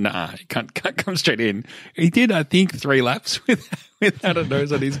 And then, he can't come straight in. He did, I think, 3 laps without a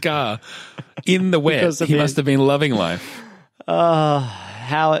nose on his car in the wet. He must have been loving life.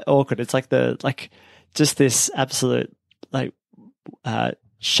 How awkward! It's just this absolute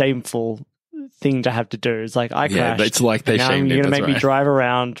shameful thing to have to do. It's like I crashed. Yeah, it's like they shamed him. You're going to make me drive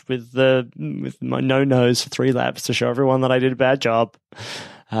around with my no nose for 3 laps to show everyone that I did a bad job.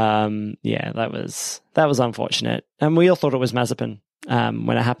 Yeah, that was unfortunate, and we all thought it was Mazepin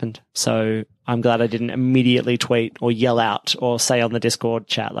when it happened. So I'm glad I didn't immediately tweet or yell out or say on the Discord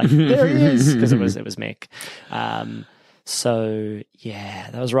chat like there he is, because it was Mick. So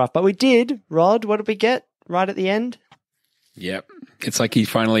yeah, that was rough, but we did. Rod, what did we get right at the end? Yep. It's like he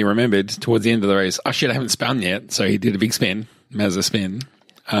finally remembered towards the end of the race. Oh, shit, I haven't spun yet. So he did a big spin, Mazespin.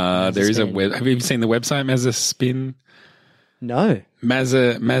 There is a web. Have you seen the website, Mazespin? No.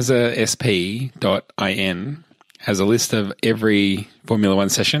 Mazesp.in has a list of every Formula One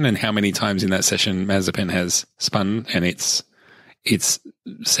session and how many times in that session Mazepin has spun. And it's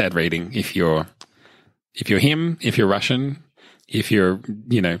sad reading if you're him, if you're Russian, if you're,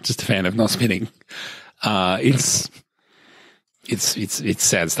 just a fan of not spinning. It's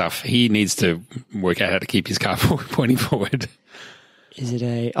sad stuff. He needs to work out how to keep his car pointing forward. Is it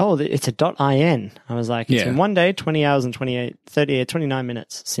it's a .in. I was like, it's been 1 day, 20 hours and 29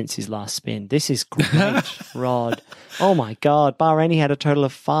 minutes since his last spin. This is great, Rod. Oh my God. Bahrain, he had a total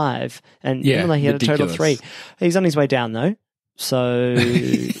of 5 and Imola, he had a total of 3. He's on his way down though. So,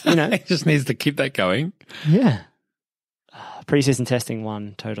 he just needs to keep that going. Yeah. Preseason testing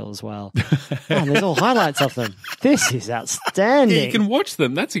 1 total as well. And there's all highlights of them. This is outstanding. Yeah, you can watch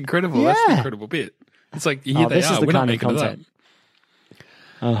them. That's incredible. Yeah. That's an incredible bit. It's like, here they are. We're not making it up.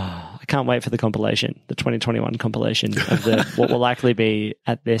 Oh, I can't wait for the compilation, the 2021 compilation of what will likely be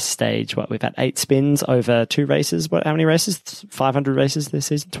at this stage. We've had 8 spins over 2 races. How many races? 500 races this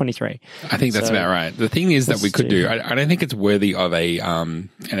season? 23. I think that's about right. The thing is that we could do, I don't think it's worthy of an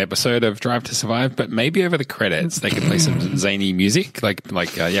episode of Drive to Survive, but maybe over the credits they could play some zany music, like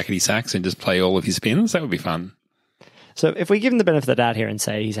Yakety Sax, and just play all of his spins. That would be fun. So if we give him the benefit of the doubt here and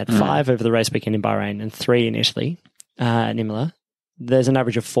say he's had 5 over the race weekend in Bahrain and 3 in Italy, in Imola, there's an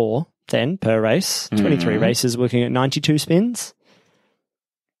average of 4 then per race. 23 races, looking at 92 spins.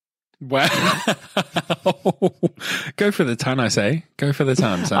 Wow. Go for the ton, I say. Go for the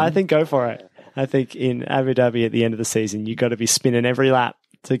ton, son. I think go for it. I think in Abu Dhabi at the end of the season, you got to be spinning every lap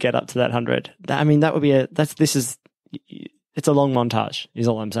to get up to that 100. That would be it's a long montage, is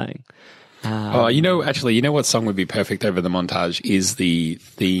all I'm saying. You know what song would be perfect over the montage is the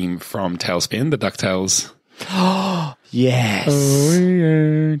theme from Tailspin, the DuckTales. Oh, yes. Oh,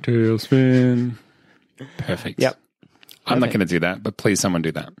 yeah, Tailspin. Perfect. Yep. I'm not going to do that, but please someone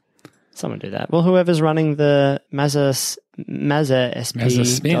do that. Someone do that. Well, whoever's running the Mazespin.in.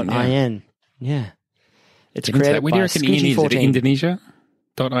 Yeah. It's created where do you reckon Ian is? Is it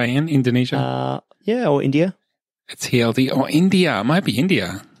Indonesia.in? Indonesia? Yeah, or India. It's TLD. Or India. It might be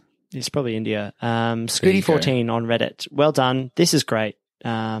India. It's probably India. Scooty14 on Reddit. Well done. This is great.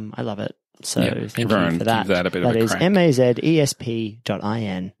 I love it. So thank you for that. Give that a bit of a crack. That is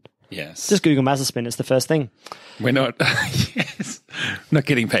mazesp.in. Yes. Just Google Mazespin. It's the first thing. We're not not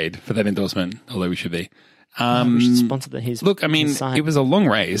getting paid for that endorsement, although we should be. We should sponsor his. Look, I mean, it was a long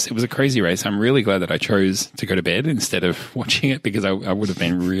race. It was a crazy race. I'm really glad that I chose to go to bed instead of watching it because I would have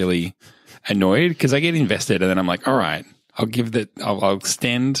been really annoyed because I get invested and then I'm like, all right, I'll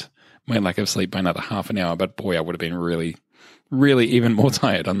extend my lack of sleep by another half an hour. But boy, I would have been really, really even more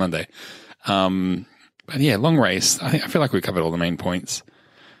tired on Monday. But yeah, long race. I feel like we covered all the main points.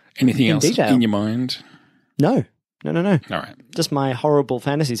 Anything else in your mind? No. All right. Just my horrible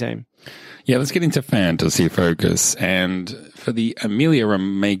fantasy team. Yeah, let's get into fantasy focus. And for the Emilia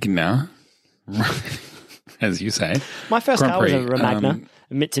Romagna, as you say. My first car was a Romagna,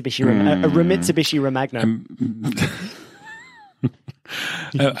 a Mitsubishi Romagna.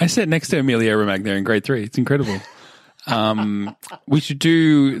 I sat next to Emilia Romagna in grade 3. It's incredible. We should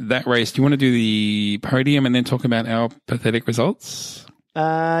do that race. Do you want to do the podium and then talk about our pathetic results?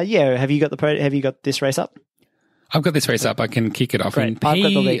 Yeah. Have you got this race up? I've got this race up. I can kick it off. Great. I've got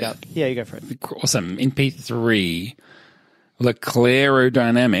the league up. Yeah, you go for it. Awesome. In P3, Leclerc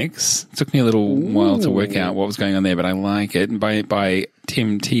Aerodynamics. It took me a little while to work out what was going on there, but I like it. By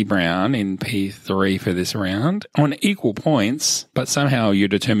Tim T. Brown in P3 for this round on equal points, but somehow you're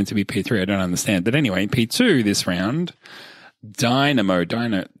determined to be P3. I don't understand. But anyway, in P2 this round, Dynamo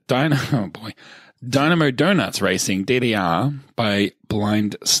Donuts Racing, DDR, by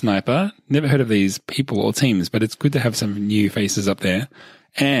Blind Sniper. Never heard of these people or teams, but it's good to have some new faces up there.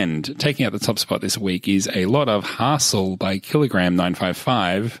 And taking out the top spot this week is a lot of Hassel by Kilogram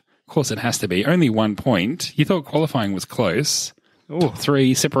 955. Of course, it has to be. Only 1 point. You thought qualifying was close. Top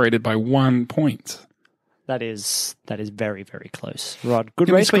 3 separated by 1 point. That is very, very close. Rod, good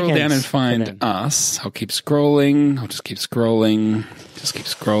Can race weekend. Scroll down and find us. I'll keep scrolling. I'll just keep scrolling. Just keep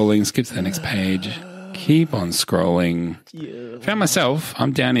scrolling. Skip to the next page. Keep on scrolling. Yeah. Found myself.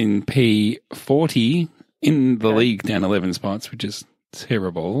 I'm down in P40 in the league, down 11 spots, which is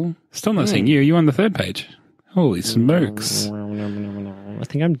terrible. Still not seeing you. You on the 3rd page. Holy smokes. I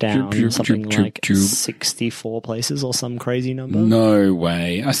think I'm down something like 64 places or some crazy number. No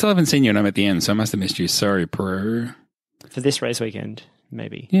way. I still haven't seen you and I'm at the end, so I must have missed you. Sorry, bro. For this race weekend,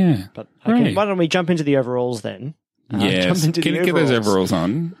 maybe. Yeah. But okay, right. Why don't we jump into the overalls then? Yes. Get those overalls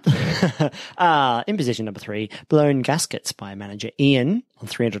on. In position number 3, Blown Gaskets by manager Ian on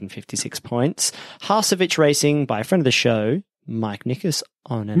 356 points. Harsovich Racing by a friend of the show, Mike Nickus,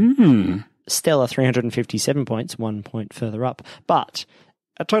 on a stellar 357 points, 1 point further up. But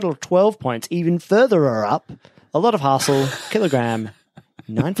a total of 12 points, even further up. A lot of Hassel, Kilogram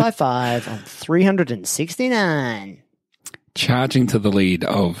 955 on 369. Charging to the lead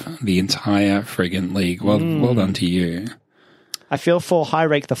of the entire friggin' league. Well done to you. I feel for High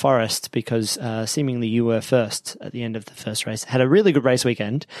Rake the Forest because seemingly you were first at the end of the first race. Had a really good race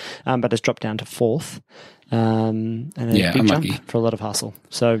weekend, but has dropped down to 4th. And a big unlucky jump for a lot of hustle.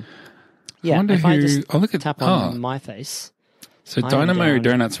 So, yeah, I wonder if who, I just look at, tap on my face. So Dynamo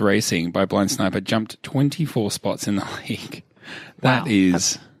Donuts Racing by Blind Sniper jumped 24 spots in the league. That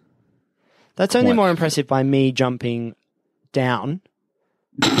is... That's only more impressive by me jumping down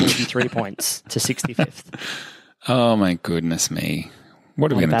 23 points to 65th. Oh, my goodness me.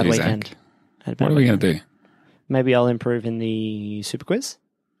 What are we going to do, Zach? What are we going to do? Maybe I'll improve in the Superquiz.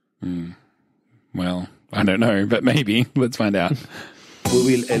 Well, I don't know, but maybe. Let's find out. We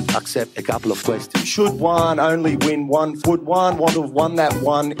will accept a couple of questions. Should one only win one? Would one want to have won that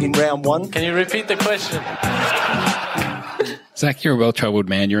one in round 1? Can you repeat the question? Zach, you're a well-travelled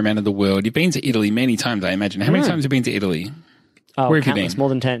man. You're a man of the world. You've been to Italy many times, I imagine. How many times have you been to Italy? Oh, where have you been? More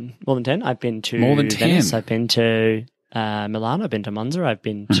than 10. More than 10. I've been to more than 10. Venice. I've been to Milan. I've been to Monza. I've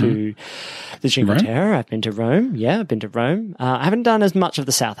been to the Cinque Terre. I've been to Rome. Yeah, I've been to Rome. I haven't done as much of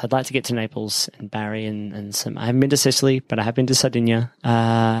the south. I'd like to get to Naples and Bari and some. I haven't been to Sicily, but I have been to Sardinia.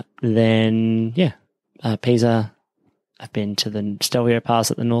 Pisa. I've been to the Stelvio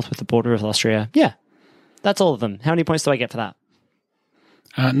Pass at the north with the border of Austria. Yeah, that's all of them. How many points do I get for that?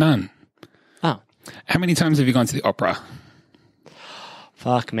 None. Oh. How many times have you gone to the opera?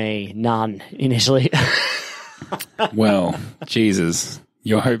 Fuck me. None initially. Well, Jesus,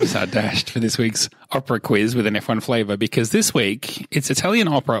 your hopes are dashed for this week's opera quiz with an F1 flavour because this week it's Italian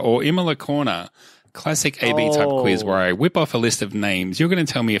opera or Imola corner, classic AB type quiz where I whip off a list of names. You're going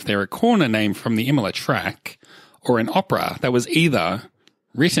to tell me if they're a corner name from the Imola track or an opera that was either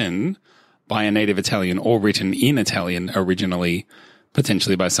written by a native Italian or written in Italian originally,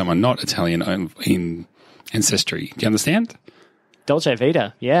 potentially by someone not Italian in ancestry. Do you understand? Dolce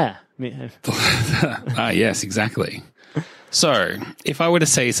Vita, yeah. Yes, exactly. So, if I were to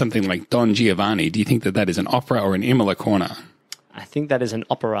say something like Don Giovanni, do you think that is an opera or an Imola corner? I think that is an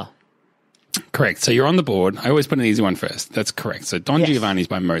opera. Correct. So you're on the board. I always put an easy one first. That's correct. So Don Giovanni's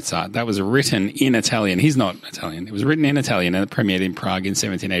by Mozart. That was written in Italian. He's not Italian. It was written in Italian and it premiered in Prague in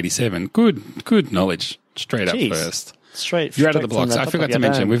 1787. Good knowledge straight up first. Straight. You're out of the straight from blocks. I top forgot of to your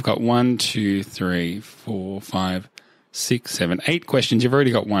mention, dome. we've got 1, 2, 3, 4, 5, 6, 7, 8 questions. You've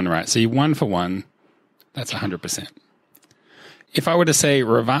already got one right. So you're 1 for 1. That's 100%. If I were to say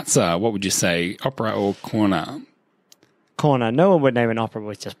Ravazza, what would you say? Opera or corner? Corner. No one would name an opera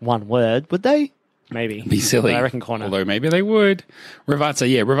with just one word, would they? Maybe. Be silly. But I reckon corner. Although maybe they would.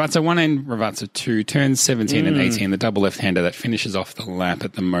 Ravazza, yeah. Ravazza 1 and Ravazza 2, turns 17 and 18. The double left-hander that finishes off the lap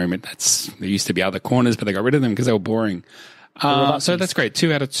at the moment. There used to be other corners, but they got rid of them because they were boring. So that's great.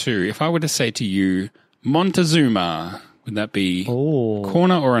 2 out of 2. If I were to say to you, Montezuma, would that be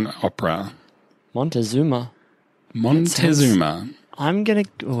corner or an opera? Montezuma. Montezuma. I'm going to...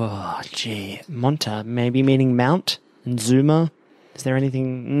 Oh, gee. Monta, maybe meaning mount. And Zuma. Is there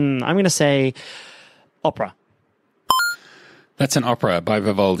anything... I'm going to say opera. That's an opera by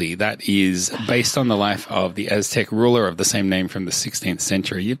Vivaldi. That is based on the life of the Aztec ruler of the same name from the 16th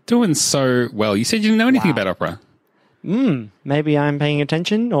century. You're doing so well. You said you didn't know anything about opera. Maybe I'm paying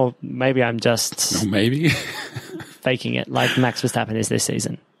attention, or maybe I'm just Or maybe. faking it like Max Verstappen is this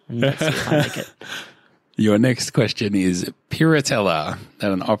season. And let's see if I make it. Your next question is Piratella.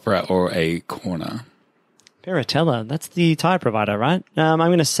 That an opera or a corner? Piratella, that's the tyre provider, right? I'm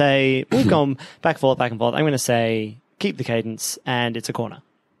going to say, we've gone back and forth. I'm going to say keep the cadence, and it's a corner.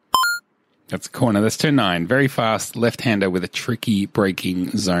 That's a corner. That's turn 9. Very fast left-hander with a tricky braking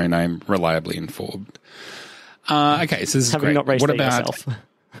zone. I'm reliably informed. Okay, so this is Having great. not raced What it about... yourself.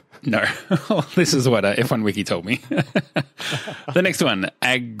 No, this is what F1 Wiki told me. The next one,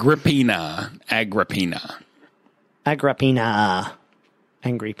 Agrippina. Angry penis.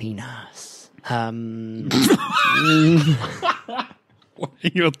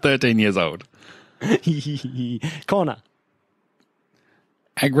 You're 13 years old. Corner.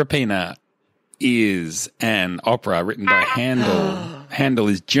 Agrippina is an opera written by Handel. Handel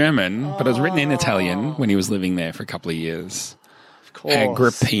is German, but it was written in Italian when he was living there for a couple of years. Of course.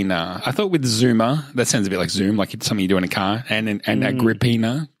 Agrippina. I thought with Zuma, that sounds a bit like Zoom, like it's something you do in a car, and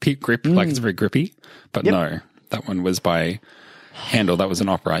Agrippina, grip, like it's very grippy. But no, that one was by Handel. That was an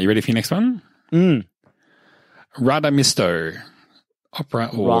opera. You ready for your next one? Radamisto. Opera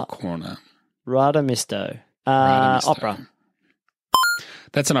or corner? Radamisto. Radamisto. Opera.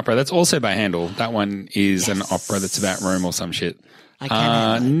 That's an opera. That's also by Handel. That one is an opera that's about Rome or some shit.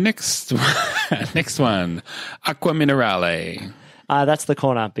 Next one. Acqua Minerale. That's the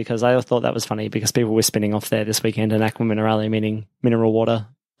corner, because I thought that was funny because people were spinning off there this weekend, and Acqua Minerale meaning mineral water.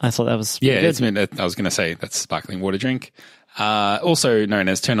 I thought that was Yeah, good. I was going to say that's sparkling water drink. Also known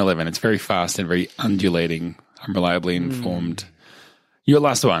as Turn 11. It's very fast and very undulating. I'm reliably informed. Your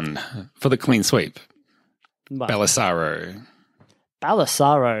last one for the clean sweep. But Balisaro.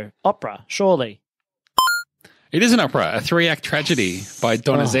 Balisaro. Opera, surely. It is an opera, a 3-act tragedy by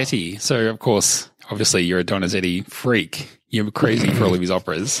Donizetti. So, of course, obviously you're a Donizetti freak. You're crazy for all of his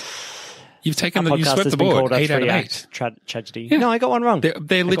operas. You've taken you swept the board, 8 out of 8. Tragedy. Yeah. No, I got one wrong.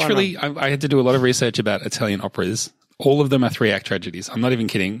 They're literally, I had to do a lot of research about Italian operas. All of them are 3-act tragedies. I'm not even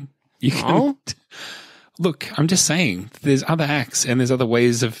kidding. You can look. I'm just saying. There's other acts and there's other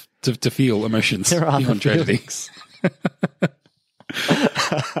ways to feel emotions There are beyond tragedy. But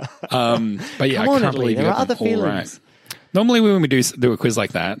yeah, Come on, I can't Italy, believe you there are got other them all feelings. right. Normally, when we do a quiz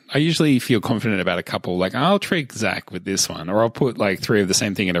like that, I usually feel confident about a couple. Like, I'll trick Zach with this one, or I'll put like 3 of the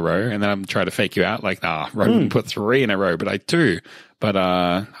same thing in a row, and then I'm trying to fake you out. Like, Ro wouldn't put 3 in a row, but I do. But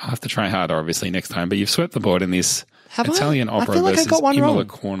I'll have to try harder, obviously, next time. But you've swept the board in this Italian opera feel like I versus got one Imola wrong.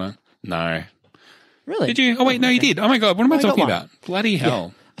 corner. No. Really? Did you? Oh, wait, no, you did. Oh, my God. What am I I got talking one. about? Bloody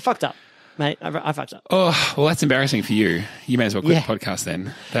hell. I fucked up, mate. I fucked up. Oh, well, that's embarrassing for you. You may as well quit Yeah. the podcast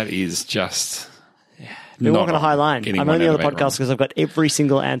then. That is just... Been walking a high on. line. Getting I'm one only out on of the 8 podcast because I've got every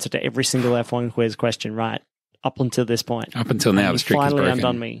single answer to every single F1 quiz question right up until this point. Up until now, And the you streak is finally broken.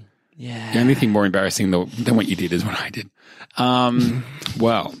 undone me. Yeah. The only thing more embarrassing than what you did is what I did.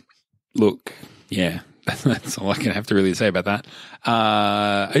 Well, look, yeah, that's all I can have to really say about that.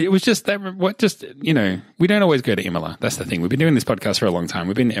 It was just that, we don't always go to Imola. That's the thing. We've been doing this podcast for a long time.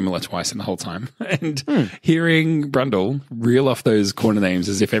 We've been to Imola twice in the whole time. And hearing Brundle reel off those corner names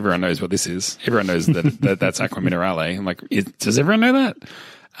as if everyone knows what this is. Everyone knows that's Acqua Minerale. I'm like, does everyone know that?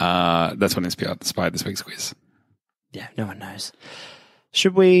 That's what inspired this week's quiz. Yeah, no one knows.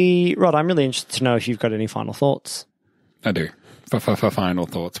 Should we, Rod, I'm really interested to know if you've got any final thoughts. I do. For final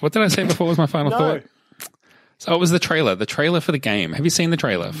thoughts. What did I say before was my final thought? So it was the trailer for the game. Have you seen the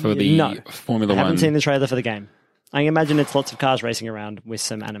trailer for the Formula I One? haven't seen the trailer for the game. I imagine it's lots of cars racing around with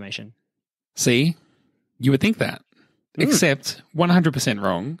some animation. See? You would think that. Except 100%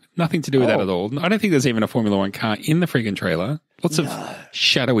 wrong. Nothing to do with that at all. I don't think there's even a Formula One car in the friggin' trailer. Lots of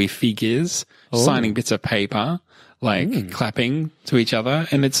shadowy figures, signing bits of paper, like clapping to each other,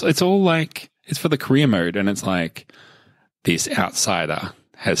 and it's all like it's for the career mode, and it's like this outsider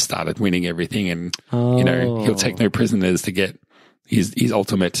has started winning everything, and he'll take no prisoners to get his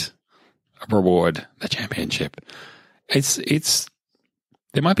ultimate reward, the championship. It's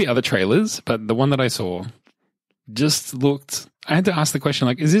there might be other trailers, but the one that I saw just looked. I had to ask the question,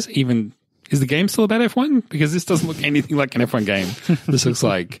 like, is the game still about F1? Because this doesn't look anything like an F1 game. This looks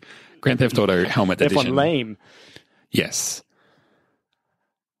like Grand Theft Auto Helmet Edition. F1 lame. Yes.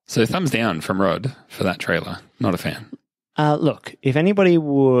 So thumbs down from Rod for that trailer. Not a fan. Look, if anybody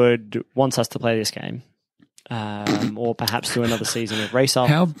wants us to play this game, or perhaps do another season of Race Off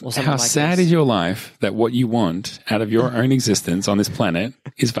or something how like sad this. is your life that what you want out of your own existence on this planet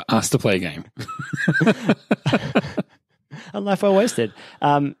is for us to play a game? A life well wasted.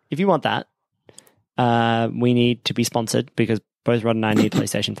 If you want that, we need to be sponsored because both Rod and I need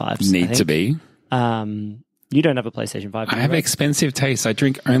PlayStation 5s. Need to be. You don't have a PlayStation 5. I have expensive taste. I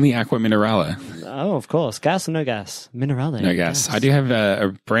drink only Aqua Minerale. Oh, of course. Gas or no gas? Minerale. No gas. I do have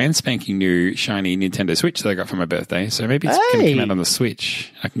a brand spanking new shiny Nintendo Switch that I got for my birthday. So maybe it's going to come out on the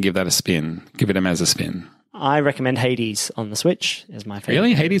Switch. I can give that a spin. Give it a Mazespin. I recommend Hades on the Switch. Is my favorite.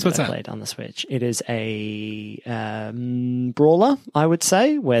 Really? Hades? What's that? Played on the Switch. It is a brawler, I would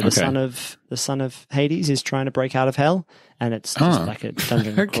say, where the son of Hades is trying to break out of hell, and it's just like a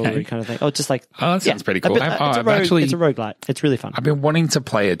dungeon crawlery kind of thing. Oh, just like that sounds pretty cool. It's a roguelite. It's really fun. I've been wanting to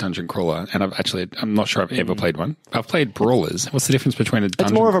play a dungeon crawler, and I'm not sure I've ever played one. I've played brawlers. What's the difference between a dungeon crawler?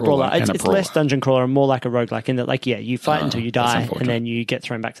 It's more of a brawler. And It's less dungeon crawler and more like a roguelike in that, like, you fight until you die, and then you get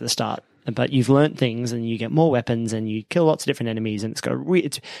thrown back to the start. But you've learnt things, and you get more weapons, and you kill lots of different enemies, and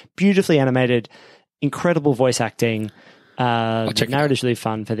it's beautifully animated, incredible voice acting. The narrative's really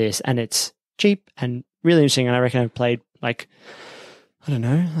fun for this, and it's cheap and really interesting. And I reckon I've played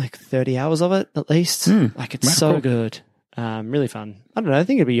 30 hours of it at least. It's so good, really fun. I don't know. I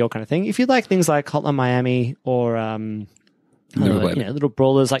think it'd be your kind of thing if you like things like Hotline Miami or little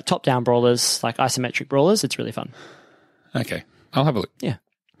brawlers, like top-down brawlers, like isometric brawlers. It's really fun. Okay, I'll have a look. Yeah.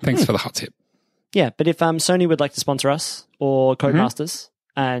 Thanks for the hot tip. Yeah, but if Sony would like to sponsor us or Codemasters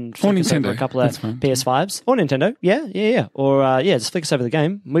and flick us over a couple of PS5s or Nintendo, yeah, or just flick us over the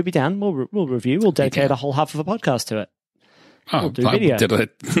game, we'd be down. We'll review. We'll dedicate a whole half of a podcast to it. Oh, we'll do video. Did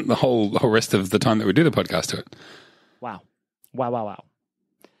it the whole rest of the time that we do the podcast to it. Wow.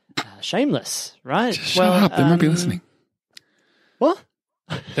 Shameless, right? Shut up. They might be listening. What?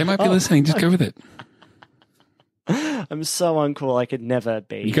 They might be listening. Just go with it. I'm so uncool. I could never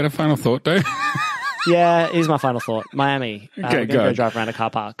be. You got a final thought, though? Yeah, here's my final thought. Miami. Okay, we're going to go drive around a car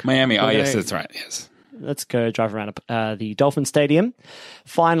park. Miami. Yes, that's right. Yes. Let's go drive around the Dolphin Stadium.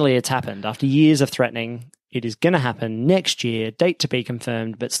 Finally, it's happened. After years of threatening, it is going to happen next year. Date to be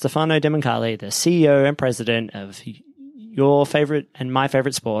confirmed. But Stefano Domenicali, the CEO and president of your favorite and my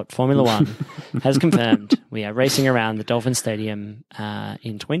favorite sport, Formula One, has confirmed we are racing around the Dolphin Stadium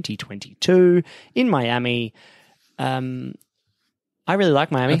in 2022 in Miami. I really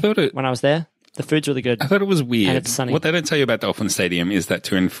like Miami when I was there. The food's really good. I thought it was weird. And it's sunny. What they don't tell you about Dolphin Stadium is that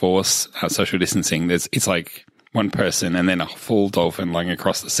to enforce social distancing, it's like one person and then a full dolphin lying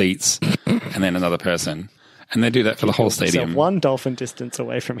across the seats and then another person. And they do that for the whole stadium. So one dolphin distance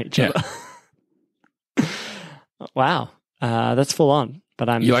away from each other. Wow. That's full on.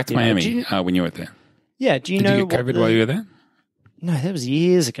 But you liked Miami when you were there? Yeah. Do you know? Did you get COVID while you were there? No, that was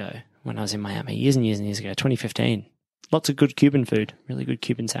years ago when I was in Miami. Years and years and years ago. 2015. Lots of good Cuban food. Really good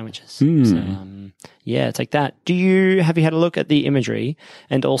Cuban sandwiches. So, take that. Have you had a look at the imagery?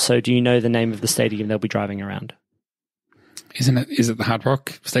 And also, do you know the name of the stadium they'll be driving around? Is it the Hard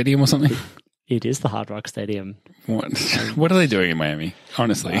Rock Stadium or something? It is the Hard Rock Stadium. What are they doing in Miami?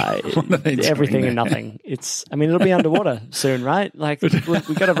 Honestly, what are they doing everything there? and nothing. It'll be underwater soon, right? Like we've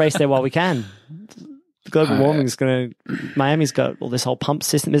got to race there while we can. Global warming is Miami's got all this whole pump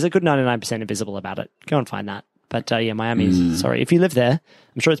system. There's a good 99% invisible about it. Go and find that. But Miami's sorry. If you live there,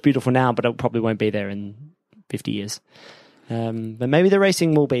 I'm sure it's beautiful now, but it probably won't be there in 50 years. But maybe the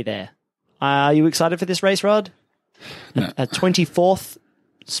racing will be there. Are you excited for this race, Rod? No. A 24th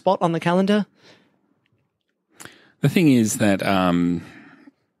spot on the calendar? The thing is that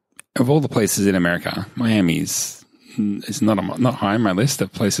of all the places in America, Miami's is not high on my list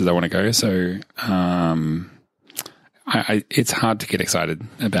of places I want to go. So it's hard to get excited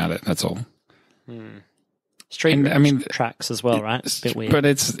about it. That's all. Street tracks as well, right? It's a bit weird. But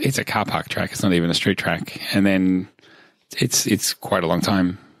it's a car park track. It's not even a street track. And then it's quite a long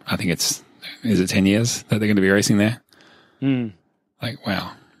time. I think is it 10 years that they're going to be racing there? Like,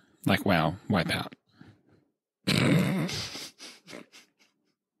 wow. Wipe out.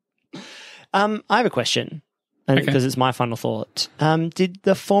 I have a question. because it's my final thought. Did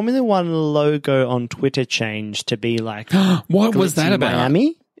the Formula One logo on Twitter change to be like what was that about?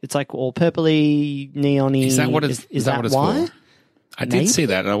 Miami? It's like all purpley, neon-y. Is that what it's, is that what it's why? for? I did see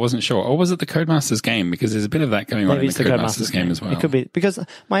that, and I wasn't sure. Or was it the Codemasters game? Because there's a bit of that going on in the Codemasters game as well. It could be, because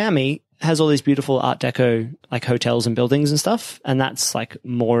Miami has all these beautiful Art Deco like hotels and buildings and stuff, and that's like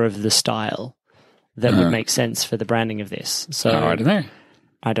more of the style that would make sense for the branding of this. So I don't know.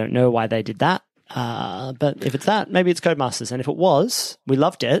 I don't know why they did that. But if it's that, maybe it's Codemasters. And if it was, we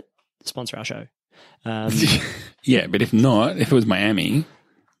loved it. Sponsor our show. Yeah, but if not, if it was Miami,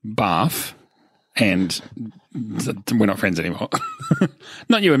 Bath, and we're not friends anymore.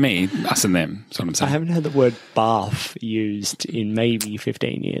 Not you and me, us and them. That's what I'm saying. I haven't heard the word bath used in maybe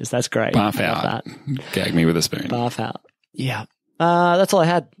 15 years. That's great. Bath I love out. that. Gag me with a spoon. Bath out. Yeah. That's all I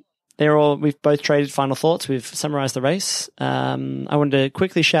had. We've both traded final thoughts. We've summarized the race. I wanted to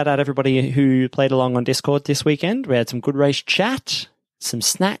quickly shout out everybody who played along on Discord this weekend. We had some good race chat, some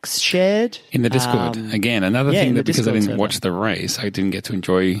snacks shared. In the Discord. Again, another thing that because I didn't watch server. the race, I didn't get to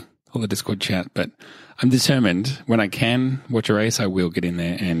enjoy all the Discord chat, but I'm determined when I can watch a race, I will get in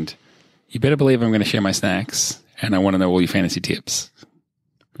there, and you better believe I'm going to share my snacks, and I want to know all your fantasy tips.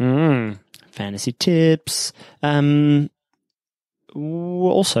 Fantasy tips.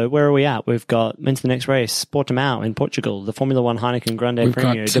 Also, where are we at? We've got, when's the next race? Portimao in Portugal, the Formula One Heineken Grande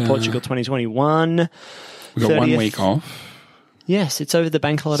Premio de Portugal 2021. We've got 30th. 1 week off. Yes, it's over the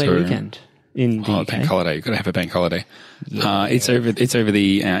bank holiday weekend in the UK. Bank holiday. You've got to have a bank holiday. Yeah. It's over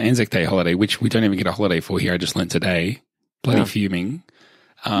the Anzac Day holiday, which we don't even get a holiday for here. I just learned today. Bloody fuming.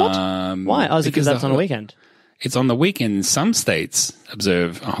 What? Why? Oh, is it because that's on a weekend? It's on the weekend. Some states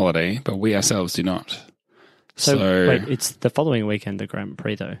observe a holiday, but we ourselves do not. So wait, it's the following weekend, the Grand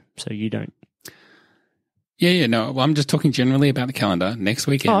Prix, though. So you don't. Yeah. No, well, I'm just talking generally about the calendar. Next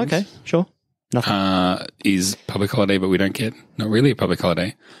weekend. Oh, okay. Sure. Nothing. Is public holiday, but we don't get not really a public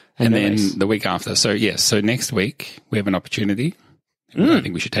holiday. And then the week after. So yes, so next week we have an opportunity. I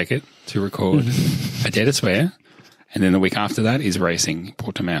think we should take it to record a Dare to Swear. And then the week after that is racing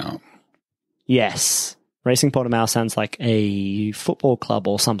Portimao. Yes. Racing Portimao sounds like a football club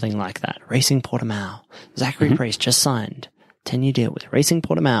or something like that. Racing Portimao. Zachary Priest just signed 10-year deal with Racing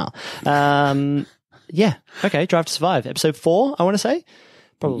Portimao. Yeah. Okay. Drive to Survive. Episode 4, I want to say.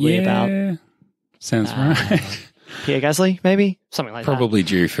 Probably about. Sounds right. Pierre Gasly, maybe? Something like Probably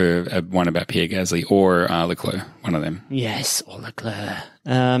due for one about Pierre Gasly or Leclerc, one of them. Yes, or Leclerc.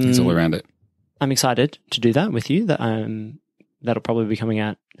 It's all around it. I'm excited to do that with you. That'll probably be coming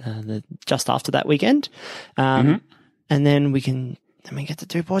out just after that weekend. And then we get to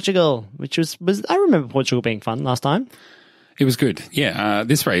do Portugal, which was I remember Portugal being fun last time. It was good. Yeah.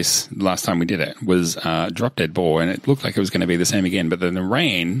 This race, last time we did it, was drop dead ball, and it looked like it was going to be the same again, but then the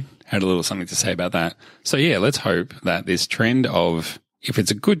rain had a little something to say about that. So yeah, let's hope that this trend of if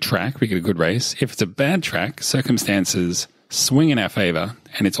it's a good track, we get a good race. If it's a bad track, circumstances swing in our favor,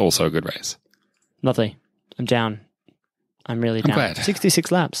 and it's also a good race. Lovely. I'm down. I'm really down. I'm glad.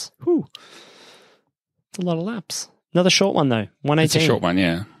 66 laps. Whew. It's a lot of laps. Another short one, though. 118. It's a short one,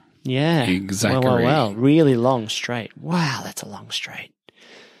 yeah. Yeah. Exactly. Well. Really long straight. Wow, that's a long straight.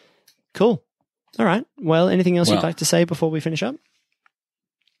 Cool. All right. Well, anything else you'd like to say before we finish up?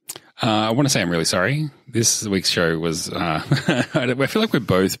 I want to say I'm really sorry. This week's show was, I feel like we're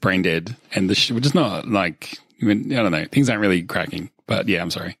both brain dead, and we're just not like, I don't know, things aren't really cracking. But yeah, I'm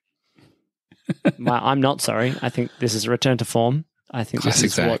sorry. I'm not sorry. I think this is a return to form. I think Classic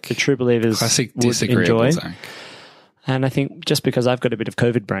this is Zach. what the true believers would enjoy. Zach. And I think just because I've got a bit of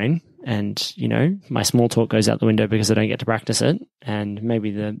COVID brain and, my small talk goes out the window because I don't get to practice it, and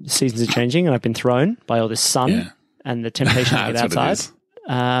maybe the seasons are changing and I've been thrown by all this sun and the temptation to get outside,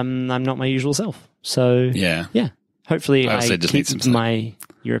 I'm not my usual self. So, yeah. Hopefully I keep my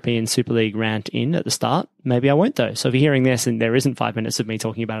European Super League rant in at the start. Maybe I won't, though. So if you're hearing this and there isn't 5 minutes of me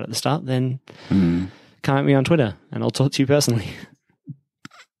talking about it at the start, then come at me on Twitter and I'll talk to you personally.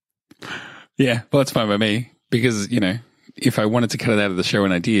 Yeah, well, that's fine by me. Because, if I wanted to cut it out of the show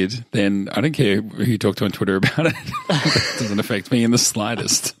and I did, then I don't care who you talk to on Twitter about it. It doesn't affect me in the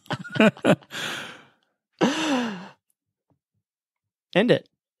slightest. End it.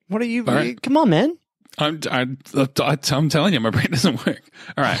 What are you? Right. Come on, man. I'm telling you, my brain doesn't work.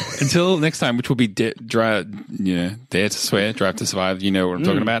 All right. Until next time, which will be Dare to Swear, Drive to Survive. You know what I'm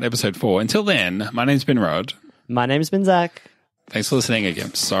talking about. Episode 4. Until then, my name's been Rod. My name's been Zach. Thanks for listening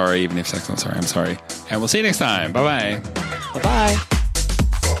again. Sorry, even if Zach's not sorry, I'm sorry. And we'll see you next time. Bye-bye. Bye-bye.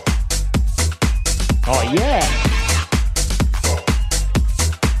 Oh, yeah.